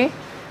crochet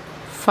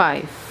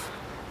 5.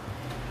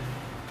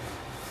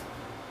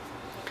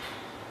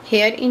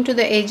 Here into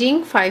the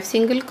edging 5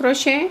 single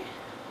crochet,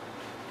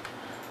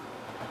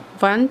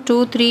 1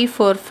 2 3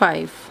 4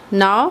 5.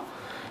 Now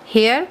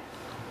here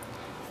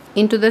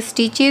into the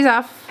stitches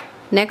of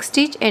next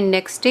stitch and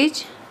next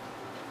stitch,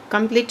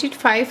 completed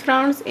 5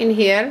 rounds in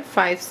here,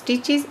 5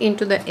 stitches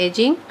into the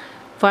edging,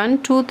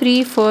 1 2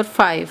 3 4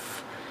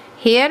 5.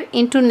 Here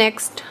into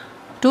next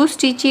 2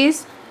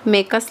 stitches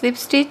make a slip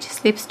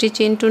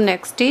stitch into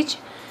next stitch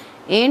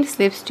and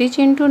slip stitch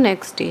into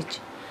next stitch,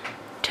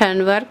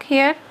 turn work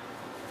here,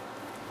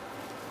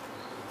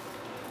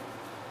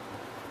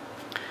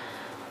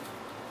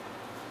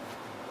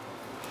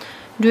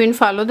 do and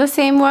follow the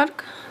same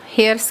work.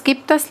 Here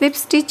skip the slip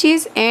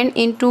stitches and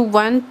into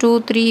 1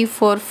 2 3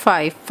 4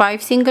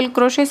 5 single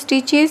crochet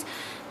stitches,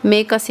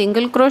 make a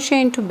single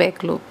crochet into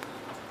back loop,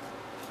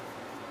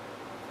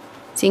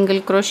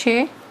 single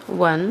crochet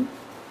 1,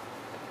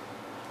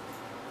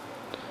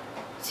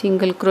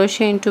 single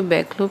crochet into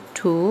back loop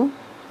 2,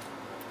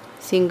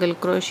 single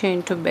crochet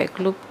into back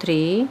loop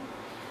 3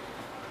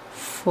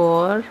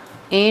 4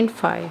 and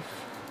 5,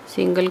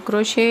 single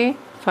crochet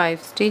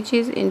 5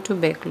 stitches into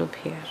back loop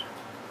here.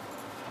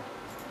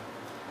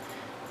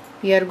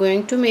 We are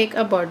going to make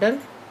a border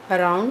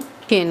around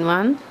chain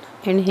 1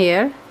 and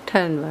here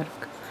turn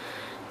work,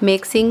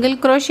 make single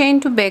crochet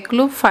into back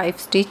loop 5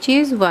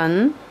 stitches,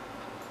 1,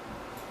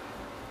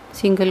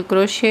 single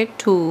crochet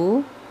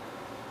 2,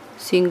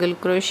 single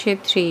crochet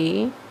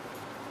 3,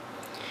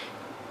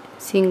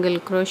 single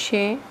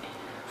crochet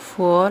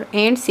 4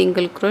 and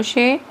single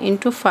crochet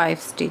into 5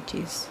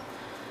 stitches.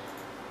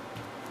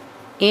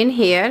 In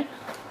here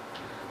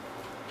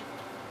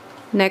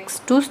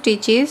next 2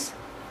 stitches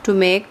to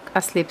make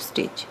a slip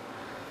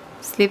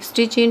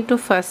stitch into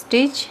first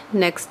stitch,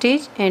 next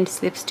stitch and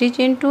slip stitch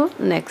into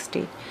next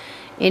stitch.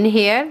 In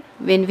here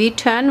when we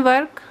turn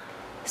work,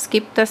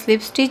 skip the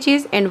slip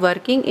stitches and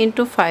working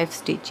into 5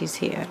 stitches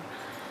here.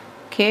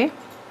 Okay,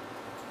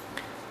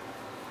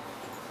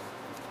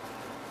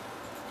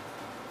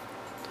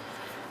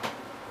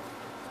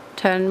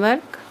 turn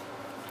work,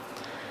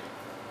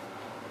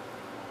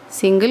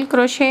 single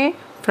crochet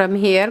from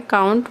here,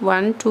 count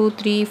 1 2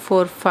 3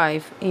 4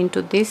 5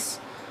 into this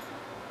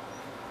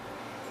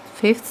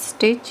 5th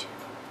stitch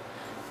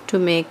to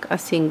make a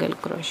single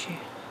crochet,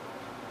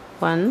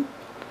 1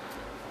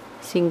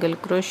 single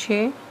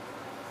crochet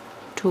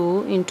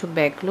 2 into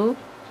back loop,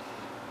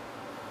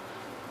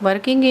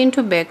 working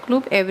into back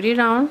loop every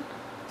round,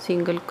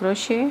 single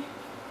crochet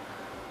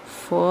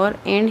 4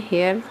 and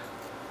here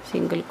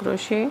single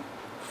crochet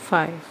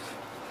 5.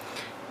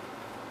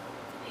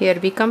 Here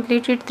we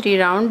completed 3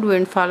 rounds. Do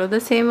and follow the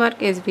same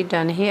work as we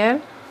done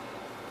here.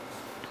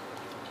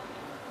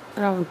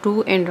 Round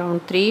 2 and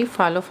round 3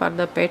 follow for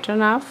the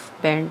pattern of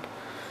bend,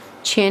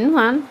 chain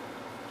 1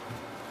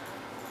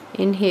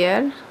 in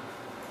here,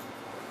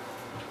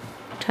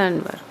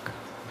 turn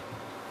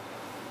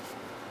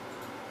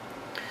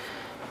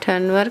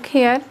work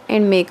here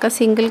and make a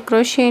single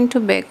crochet into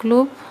back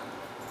loop,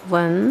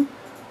 1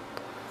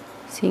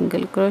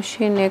 single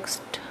crochet,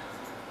 next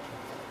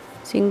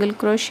single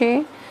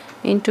crochet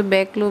into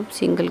back loop,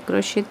 single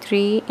crochet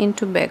 3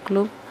 into back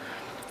loop,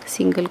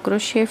 single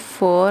crochet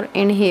 4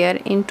 and here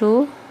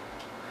into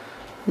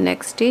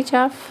next stitch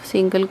of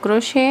single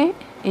crochet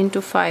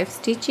into 5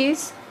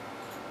 stitches,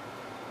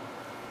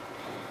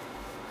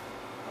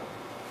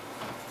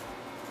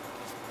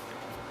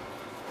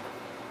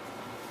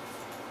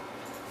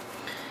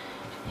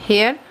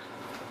 here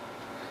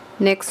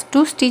next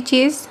 2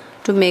 stitches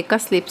to make a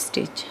slip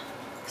stitch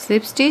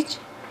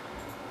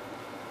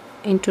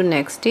into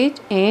next stitch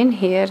and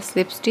here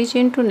slip stitch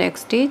into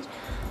next stitch,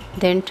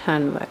 then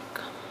turn work.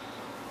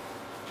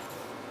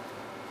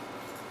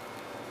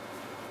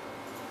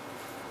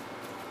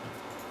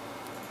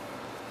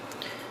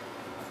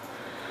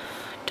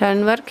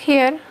 Turn work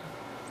here,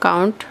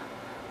 count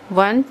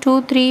 1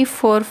 2 3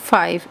 4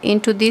 5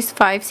 into this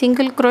 5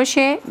 single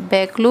crochet,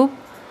 back loop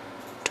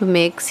to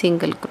make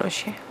single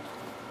crochet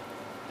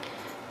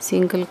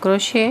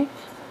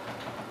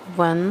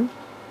 1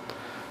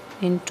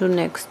 into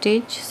next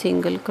stitch,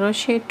 single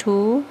crochet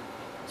 2,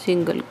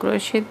 single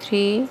crochet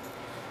 3,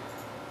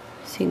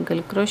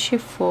 single crochet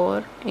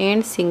 4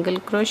 and single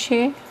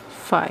crochet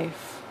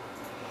 5.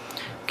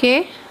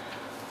 Okay,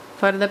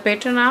 for the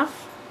pattern of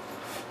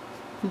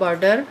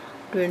border,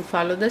 do and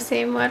follow the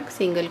same work.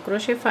 Single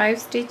crochet 5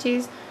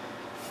 stitches,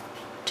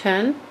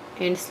 turn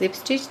and slip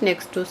stitch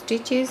next 2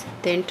 stitches,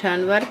 then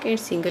turn work and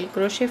single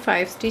crochet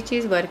 5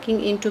 stitches,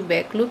 working into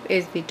back loop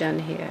as we done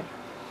here.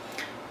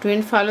 Do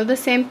and follow the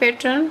same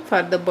pattern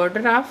for the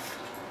border of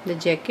the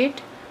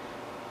jacket.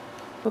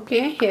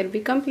 Okay, here we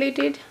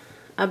completed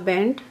a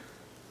band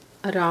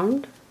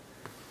around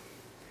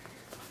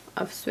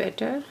of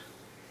sweater,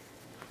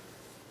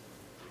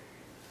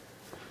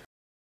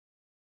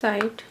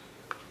 side,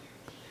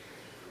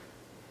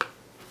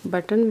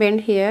 button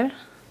band here,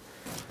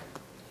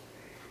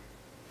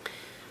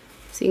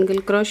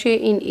 single crochet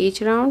in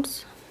each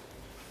rounds.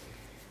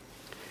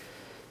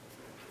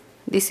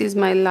 This is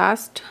my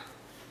last.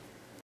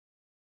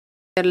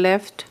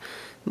 Left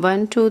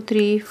 1 2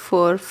 3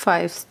 4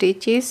 5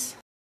 stitches.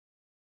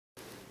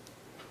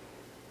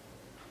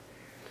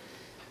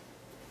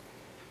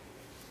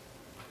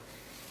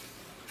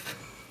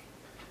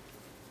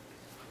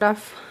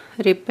 Of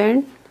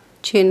ribbon,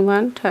 chain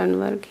 1, turn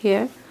work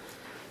here,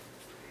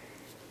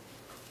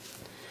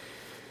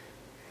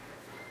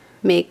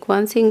 make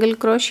 1 single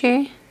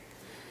crochet,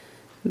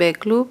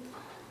 back loop,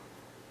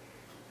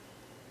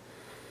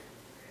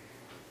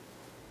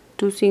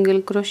 2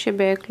 single crochet,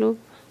 back loop,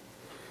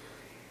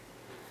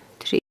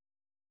 3,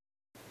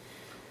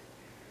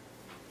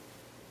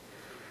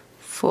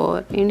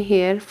 4 in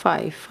here,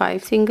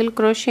 5 single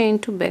crochet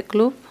into back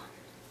loop.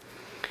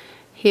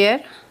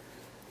 Here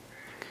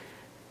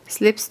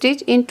slip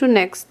stitch into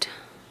next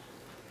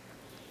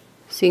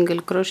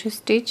single crochet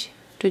stitch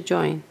to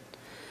join.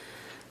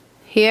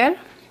 Here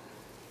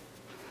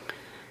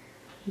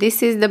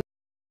this is the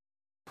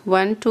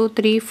 1 2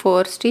 3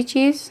 4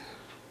 stitches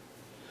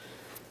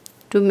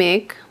to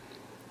make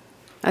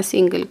a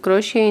single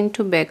crochet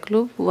into back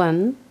loop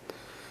 1,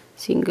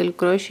 single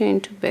crochet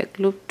into back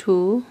loop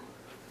 2,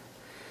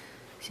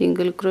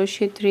 single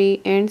crochet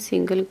 3 and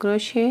single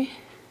crochet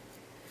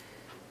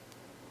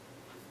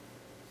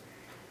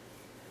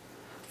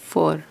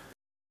 4.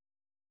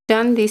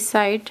 Turn this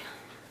side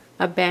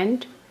a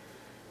band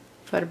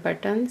for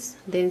buttons,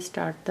 then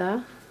start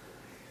the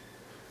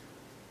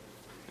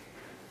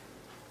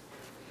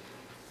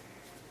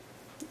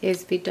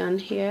as we done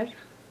here,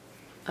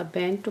 a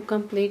band to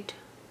complete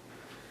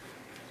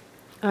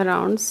a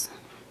rounds.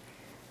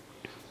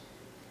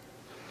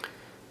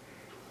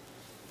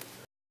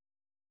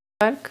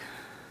 Work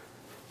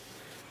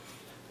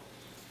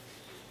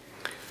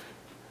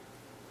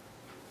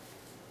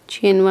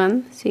chain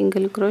 1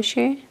 single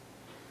crochet,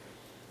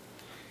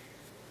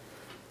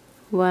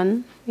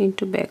 1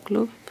 into back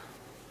loop,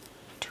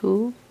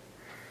 2,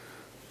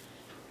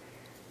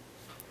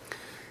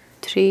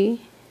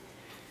 3.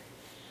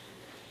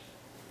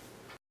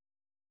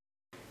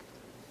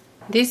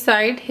 This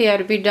side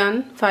here we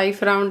done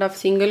 5 round of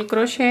single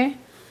crochet,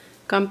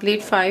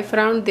 complete 5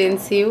 round, then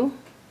sew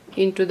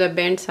into the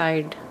bend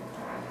side.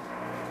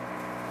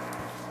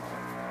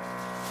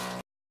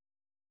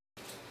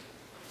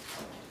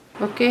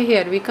 Okay,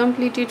 here we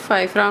completed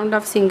 5 round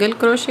of single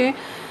crochet.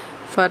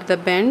 For the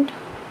bend,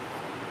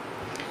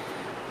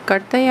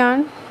 cut the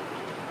yarn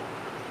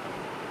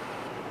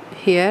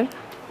here,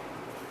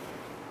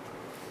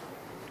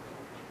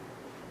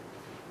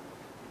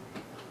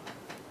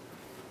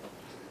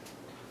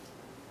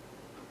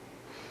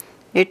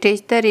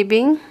 attach the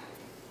ribbing,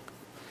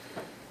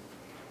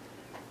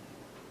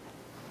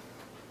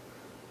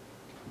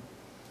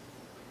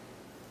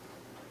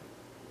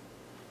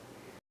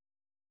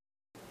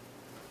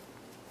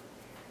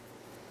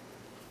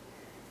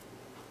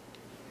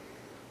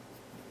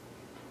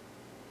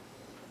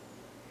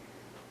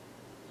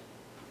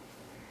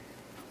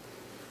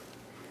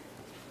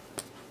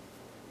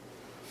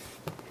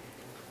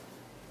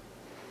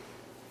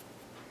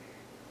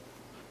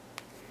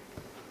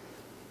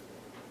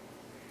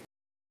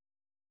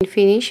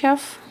 finish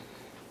off.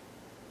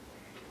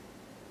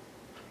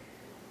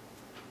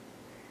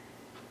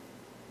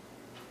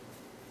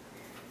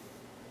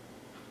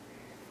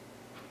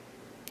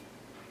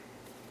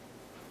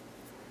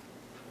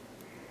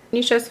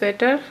 Finish a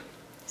sweater,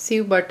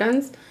 sew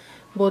buttons,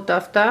 both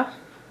of the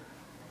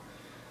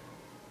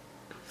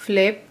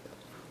flap,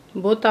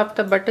 both of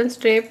the button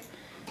strap,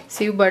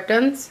 sew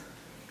buttons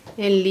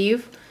and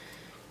leave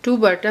 2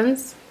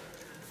 buttons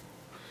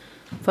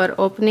for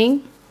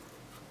opening.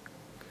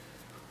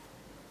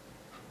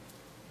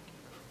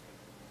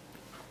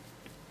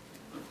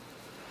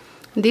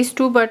 These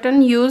 2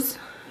 buttons use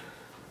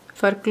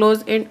for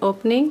close and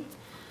opening.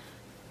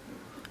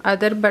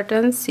 Other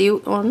buttons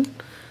sew on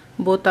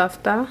both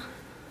of the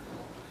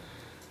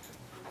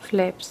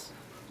flaps.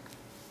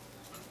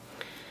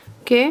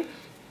 Okay.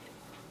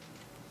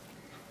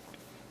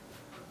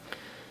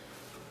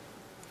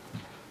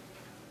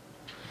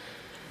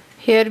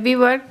 Here we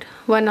worked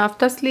one of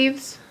the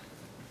sleeves.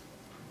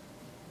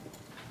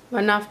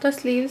 one of the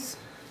sleeves.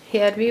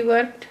 Here we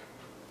worked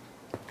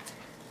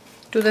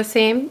to the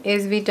same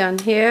as we done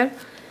here.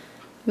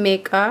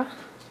 Make a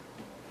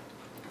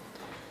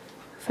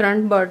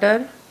front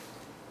border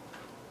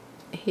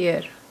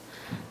here.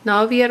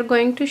 Now we are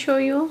going to show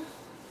you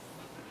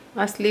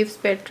a sleeves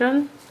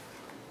pattern.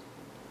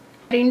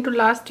 Into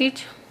last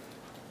stitch,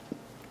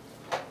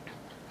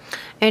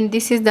 and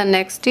this is the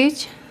next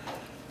stitch.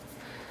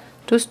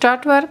 To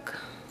start work,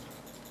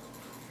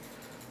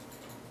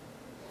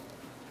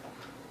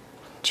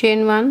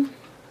 chain 1,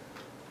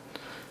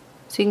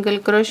 single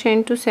crochet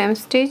into same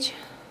stitch,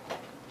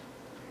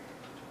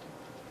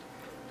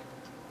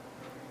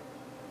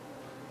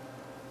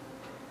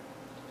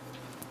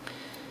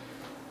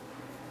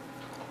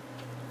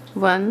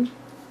 one,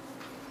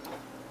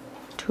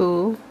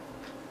 2,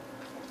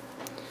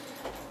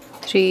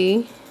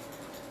 3,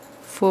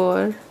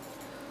 4,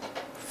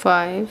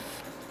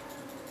 5,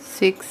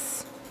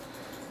 6,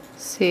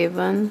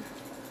 7,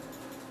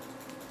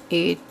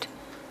 8,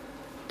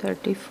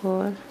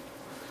 34,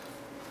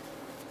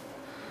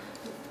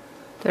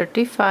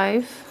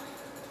 35,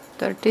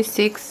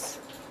 36,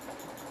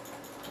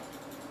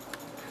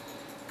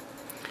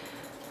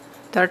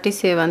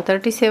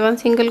 37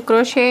 single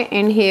crochet,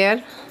 and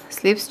here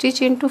slip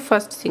stitch into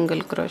first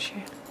single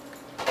crochet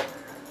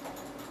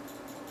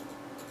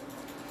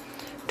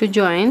to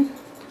join.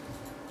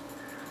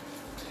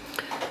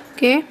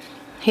 Okay,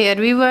 here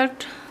we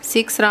worked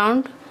 6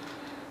 round,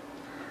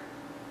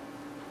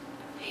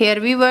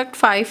 here we worked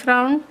 5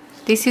 round.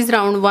 This is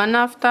round 1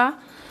 of the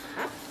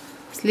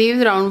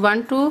sleeves, round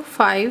 1 to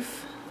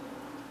 5.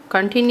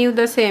 Continue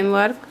the same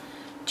work,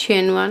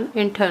 chain 1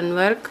 and turn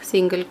work,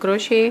 single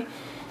crochet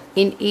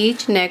in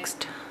each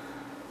next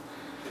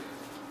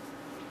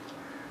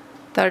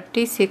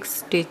 36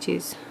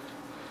 stitches.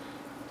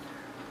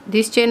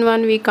 This chain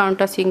 1 we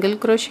count a single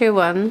crochet,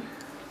 1,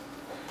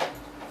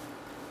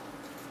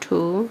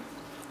 2,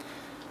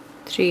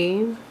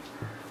 3,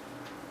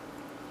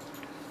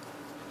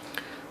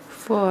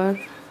 4,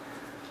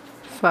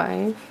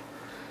 5,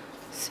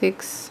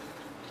 6,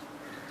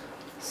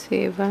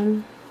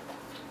 7,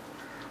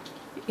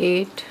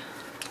 8,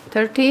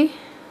 30,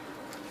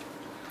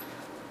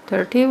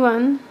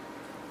 31,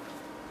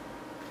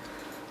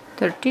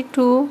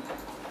 32,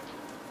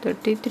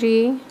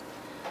 33,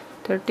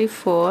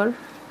 34,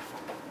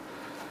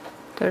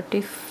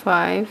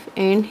 35,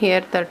 and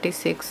here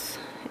 36,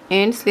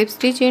 and slip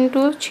stitch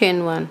into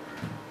chain 1.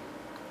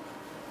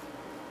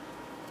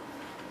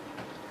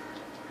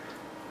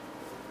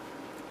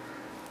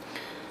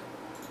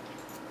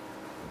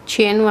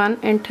 Chain 1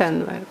 and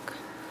turn work.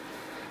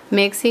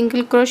 Make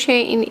single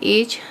crochet in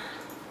each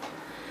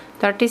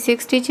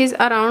 36 stitches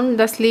around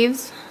the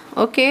sleeves.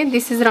 Okay,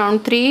 this is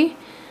round 3.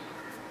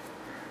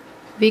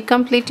 We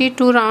completed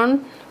 2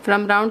 rounds.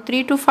 From round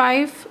 3 to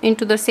 5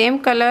 into the same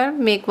color,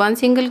 make 1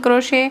 single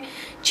crochet,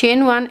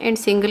 chain 1 and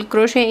single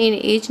crochet in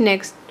each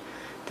next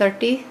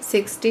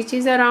 36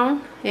 stitches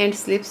around, and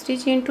slip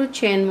stitch into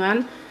chain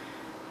 1.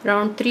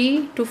 Round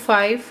 3 to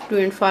 5, do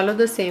and follow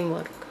the same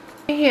work.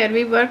 Here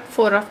we worked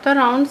 4 of the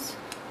rounds,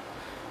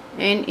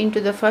 and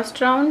into the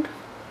first round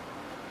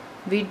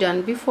we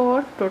done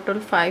before, total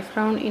 5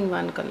 round in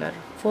one color.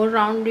 4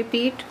 round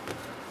repeat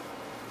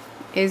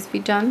as we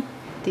done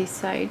this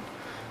side.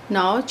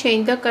 Now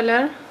change the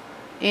color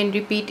and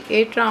repeat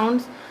 8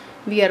 rounds.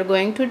 We are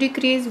going to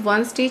decrease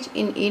 1 stitch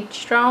in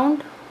each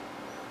round.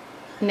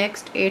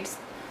 Next 8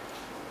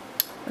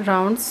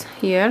 rounds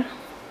here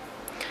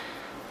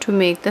to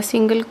make the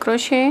single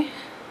crochet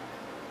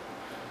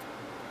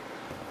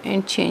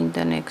and change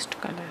the next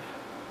color.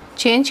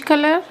 Change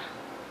color,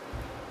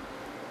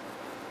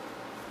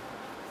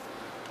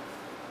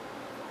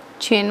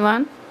 chain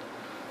 1,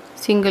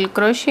 single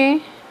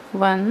crochet,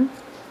 1,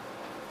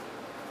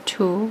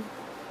 2,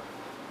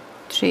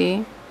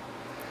 3.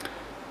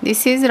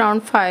 This is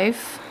round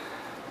 5.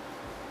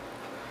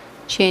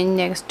 Change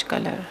next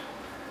color.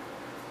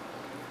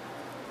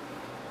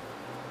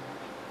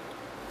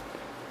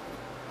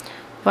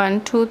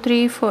 One, 2,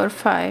 3, 4,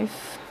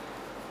 5,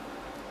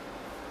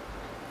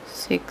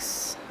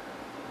 6,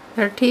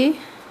 30,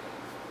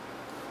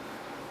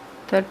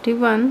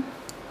 31,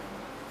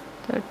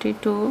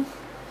 32,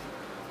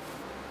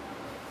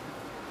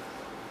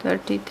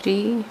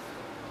 33,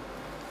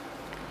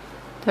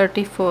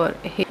 34,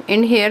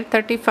 and here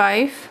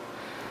 35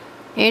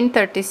 and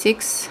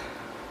 36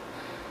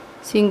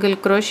 single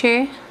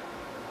crochet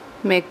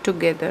make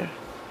together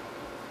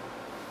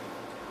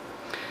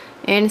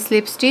and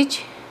slip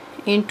stitch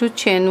into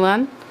chain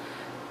 1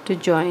 to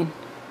join.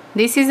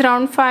 This is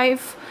round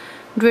 5.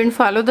 Do and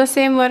follow the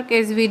same work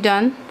as we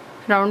done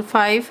round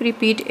 5.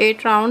 Repeat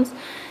 8 rounds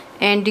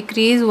and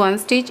decrease 1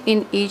 stitch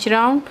in each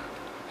round.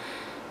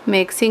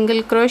 Make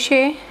single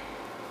crochet,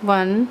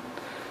 1,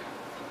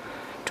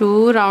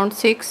 2, round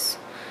 6,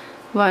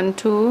 1,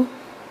 2,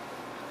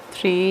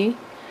 3,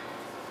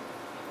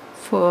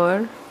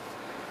 4,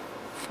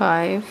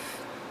 5,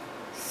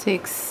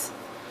 6,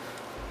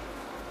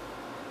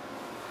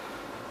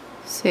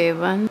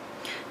 7,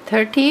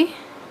 30,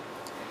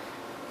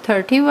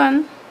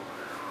 31,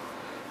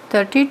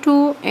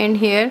 32 and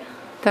here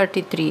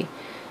 33.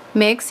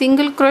 Make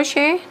single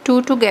crochet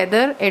 2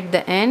 together at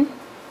the end.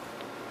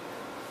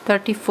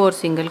 34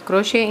 single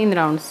crochet in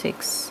round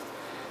 6.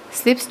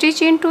 Slip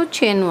stitch into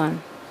chain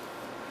 1.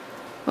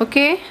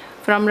 Okay,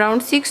 from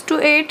round 6 to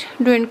 8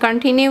 do and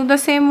continue the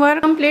same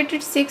work.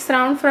 Completed 6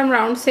 round. From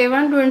round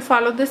 7 do and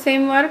follow the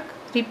same work.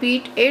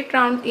 Repeat 8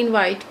 rounds in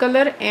white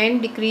color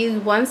and decrease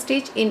 1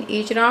 stitch in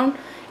each round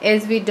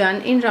as we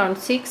done in round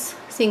 6.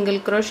 Single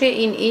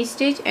crochet in each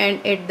stitch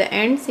and at the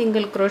end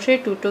single crochet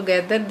 2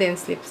 together, then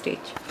slip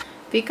stitch.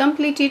 We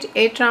completed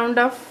 8 round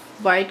of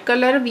white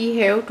color. We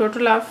have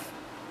total of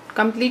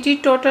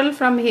completed total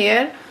from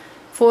here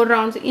 4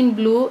 rounds in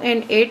blue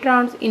and 8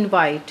 rounds in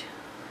white.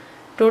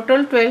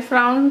 Total 12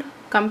 round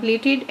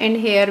completed, and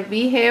here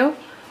we have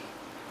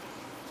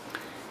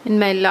in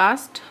my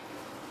last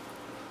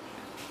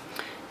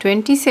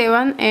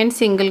 27 and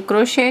single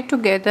crochet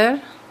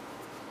together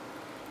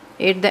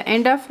at the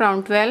end of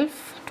round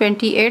 12.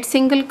 28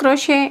 single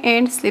crochet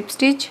and slip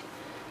stitch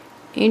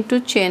into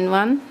chain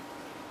 1.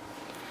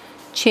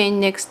 Change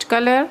next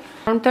color.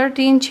 Round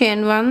 13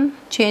 chain 1,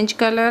 change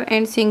color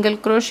and single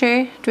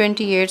crochet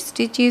 28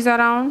 stitches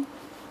around.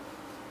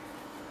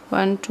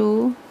 1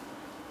 2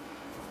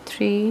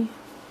 3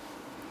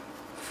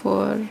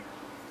 4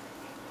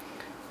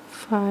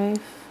 5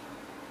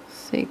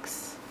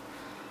 6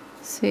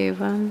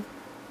 7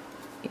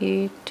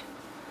 8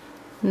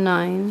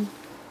 9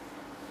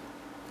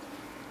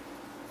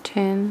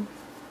 10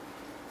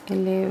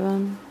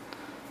 11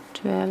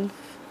 12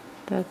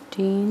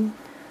 13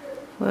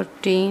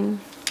 14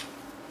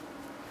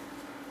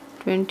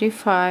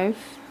 25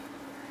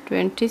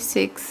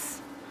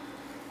 26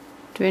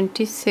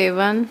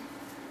 27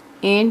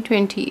 and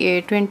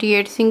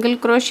 28 single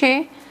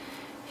crochet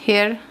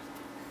here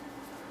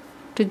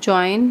to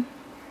join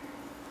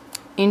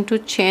into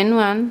chain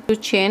 1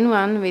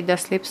 with the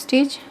slip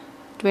stitch.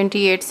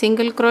 28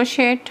 single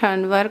crochet,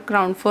 turn work,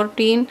 round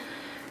 14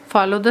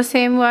 follow the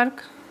same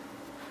work,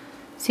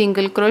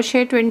 single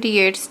crochet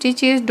 28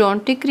 stitches,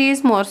 don't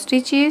decrease, more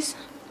stitches.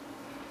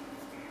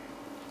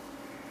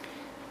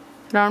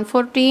 Round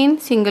 14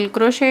 single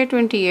crochet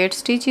 28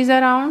 stitches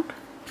around.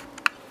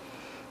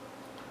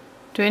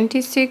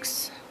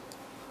 26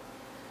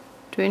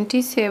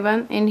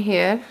 27 in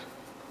here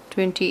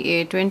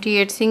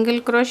 28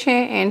 single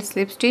crochet and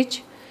slip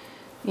stitch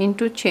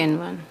into chain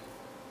 1.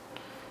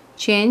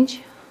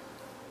 Change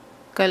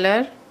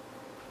color,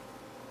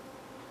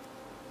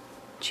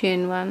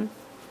 chain 1,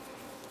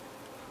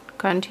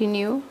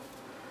 continue,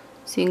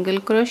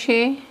 single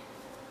crochet,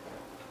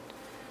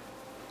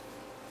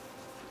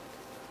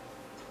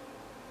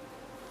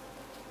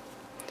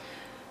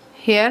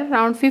 here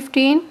round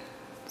 15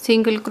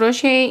 single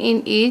crochet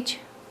in each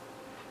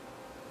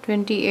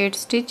 28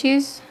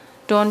 stitches,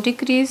 don't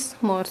decrease,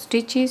 more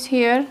stitches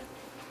here.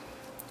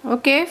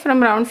 Okay,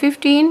 from round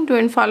 15 do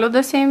and follow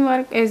the same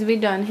work as we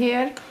done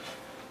here.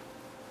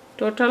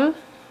 Total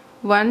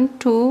 1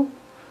 2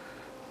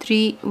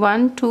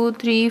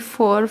 3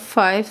 4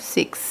 5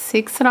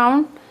 6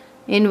 round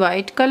in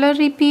white color.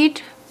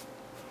 Repeat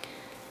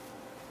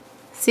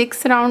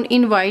 6 round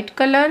in white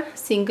color,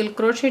 single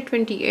crochet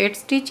 28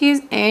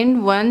 stitches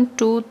and 1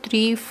 2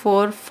 3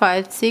 4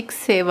 5 6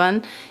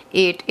 7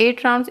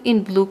 8 rounds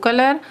in blue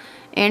color,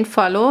 and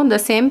follow the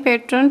same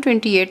pattern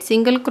 28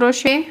 single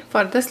crochet.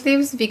 For the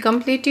sleeves we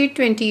completed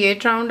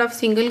 28 round of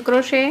single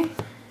crochet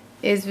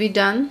as we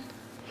done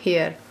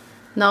here.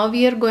 Now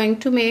we are going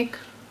to make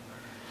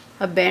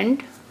a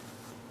bend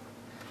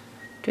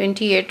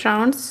 28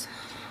 rounds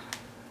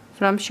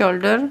from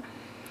shoulder,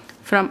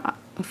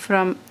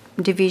 from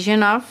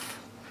division of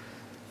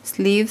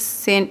sleeves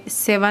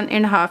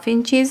 7.5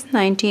 inches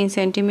 19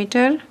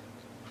 centimeter.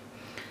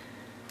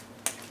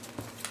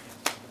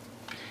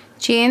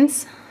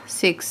 Chains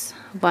 6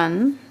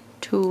 1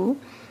 2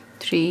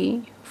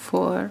 3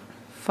 4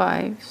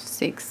 5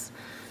 6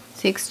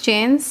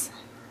 chains.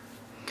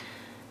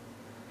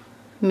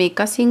 Make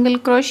a single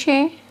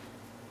crochet,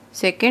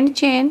 second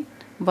chain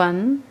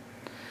 1,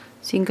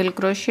 single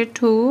crochet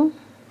 2,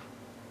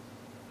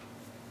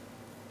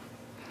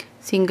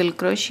 single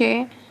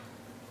crochet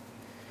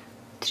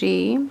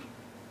 3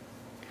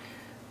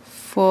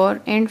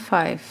 4 and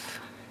 5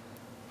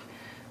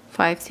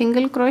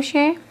 single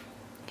crochet.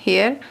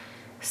 Here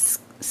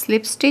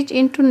slip stitch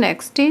into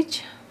next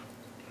stitch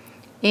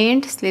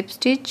and slip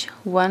stitch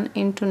 1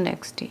 into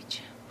next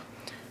stitch.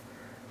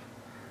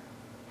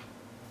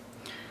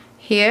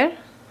 Here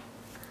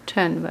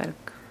turn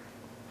work.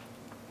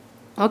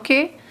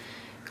 Okay,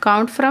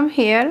 count from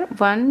here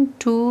 1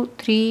 2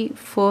 3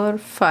 4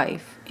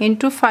 5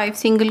 into 5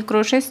 single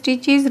crochet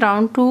stitches.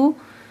 Round 2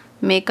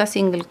 make a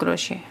single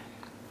crochet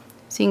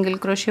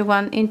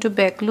 1 into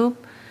back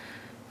loop,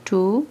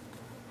 2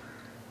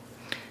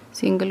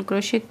 single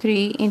crochet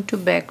 3 into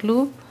back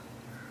loop,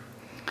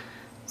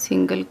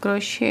 single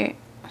crochet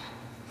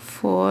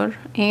 4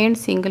 and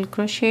single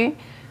crochet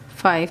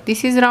 5.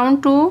 This is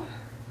round 2.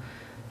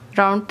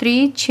 Round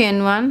 3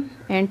 chain 1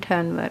 and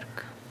turn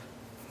work.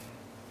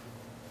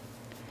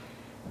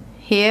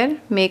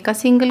 Here make a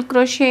single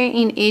crochet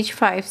in each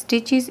 5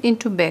 stitches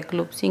into back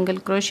loop. Single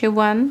crochet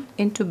 1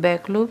 into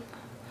back loop,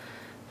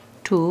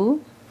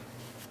 2,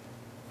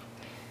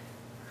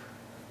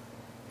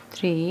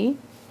 3,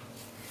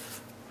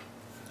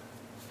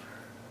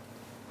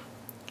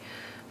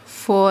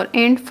 4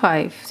 and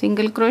 5.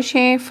 Single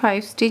crochet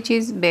 5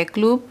 stitches back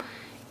loop.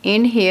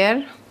 In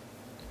here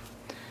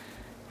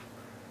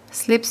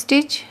slip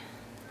stitch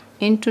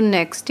into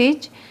next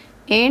stitch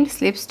and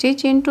slip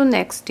stitch into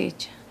next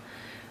stitch.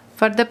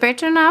 For the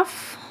pattern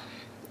of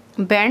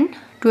bend,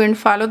 do and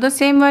follow the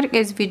same work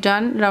as we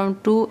done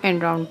round 2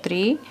 and round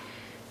 3.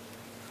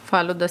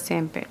 Follow the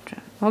same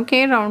pattern.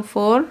 Okay, round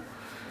 4.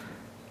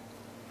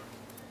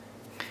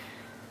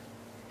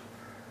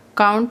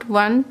 Count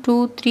 1,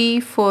 2,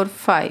 3, 4,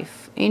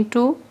 5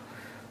 into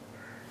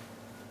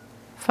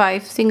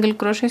 5 single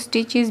crochet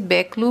stitches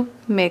back loop.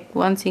 Make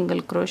 1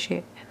 single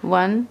crochet.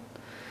 1,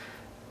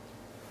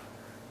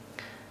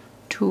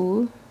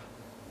 2,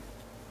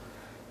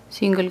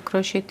 single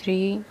crochet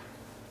 3,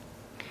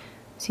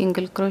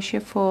 single crochet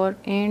 4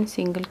 and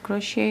single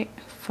crochet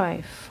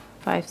 5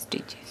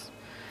 stitches.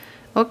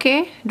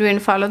 Okay, do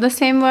and follow the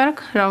same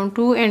work round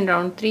 2 and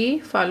round 3.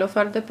 Follow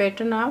for the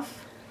pattern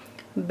of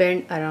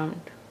bend around.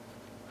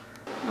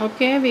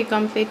 Okay, we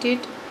completed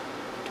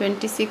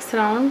 26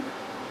 round.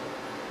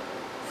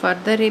 For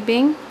the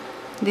ribbing,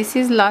 this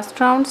is last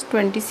rounds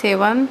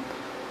 27.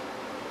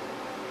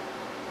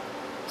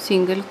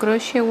 Single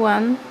crochet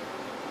 1,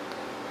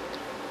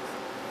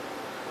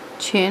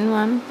 chain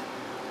 1,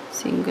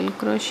 single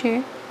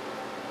crochet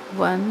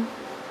 1,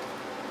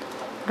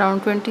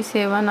 round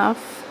 27 of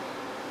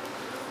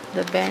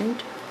the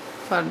bend.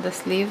 For the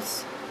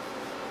sleeves,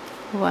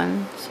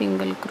 1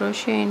 single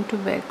crochet into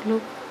back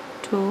loop,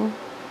 2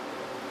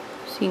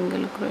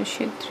 single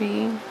crochet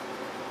 3,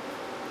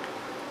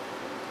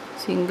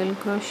 single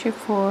crochet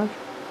 4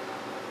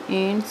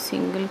 and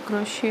single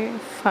crochet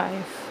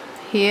 5.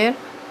 Here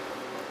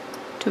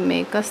to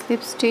make a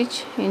slip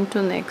stitch into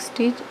next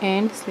stitch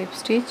and slip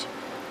stitch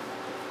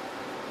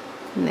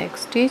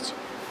next stitch.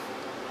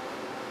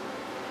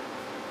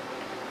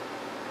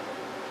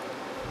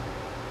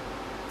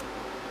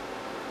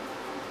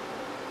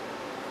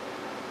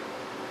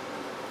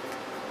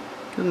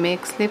 To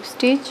make slip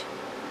stitch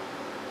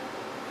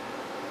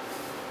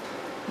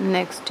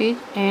next stitch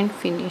and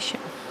finish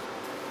off.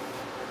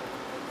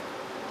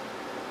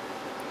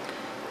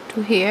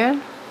 To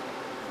here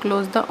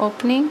close the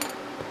opening.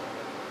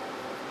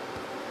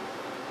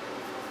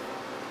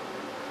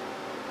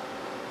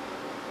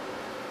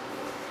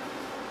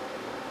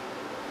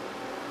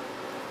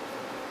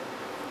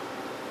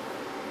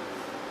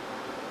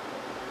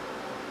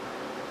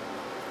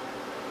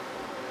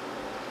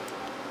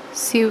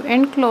 Sew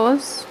and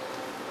close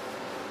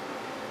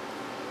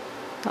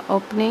the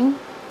opening.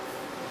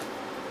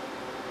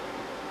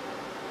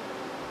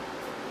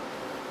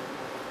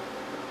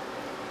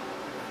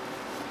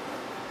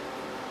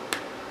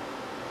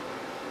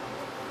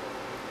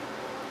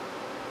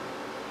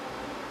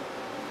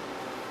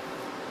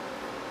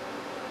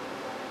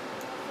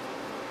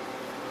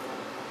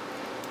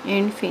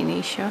 And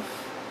finish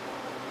off.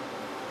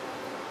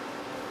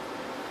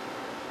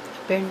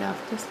 Bend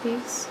off the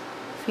sleeves,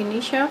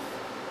 finish off.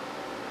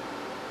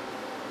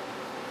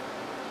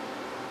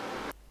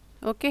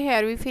 Okay,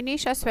 here we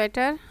finish a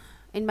sweater.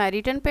 In my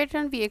written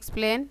pattern we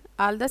explain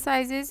all the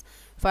sizes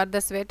for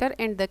the sweater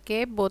and the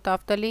cape, both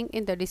of the link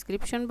in the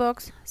description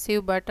box.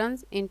 Sew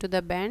buttons into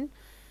the band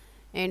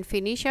and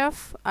finish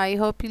off. I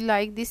hope you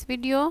like this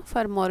video.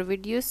 For more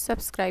videos,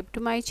 subscribe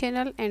to my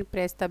channel and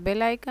press the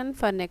bell icon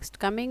for next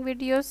coming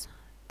videos.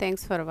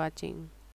 Thanks for watching.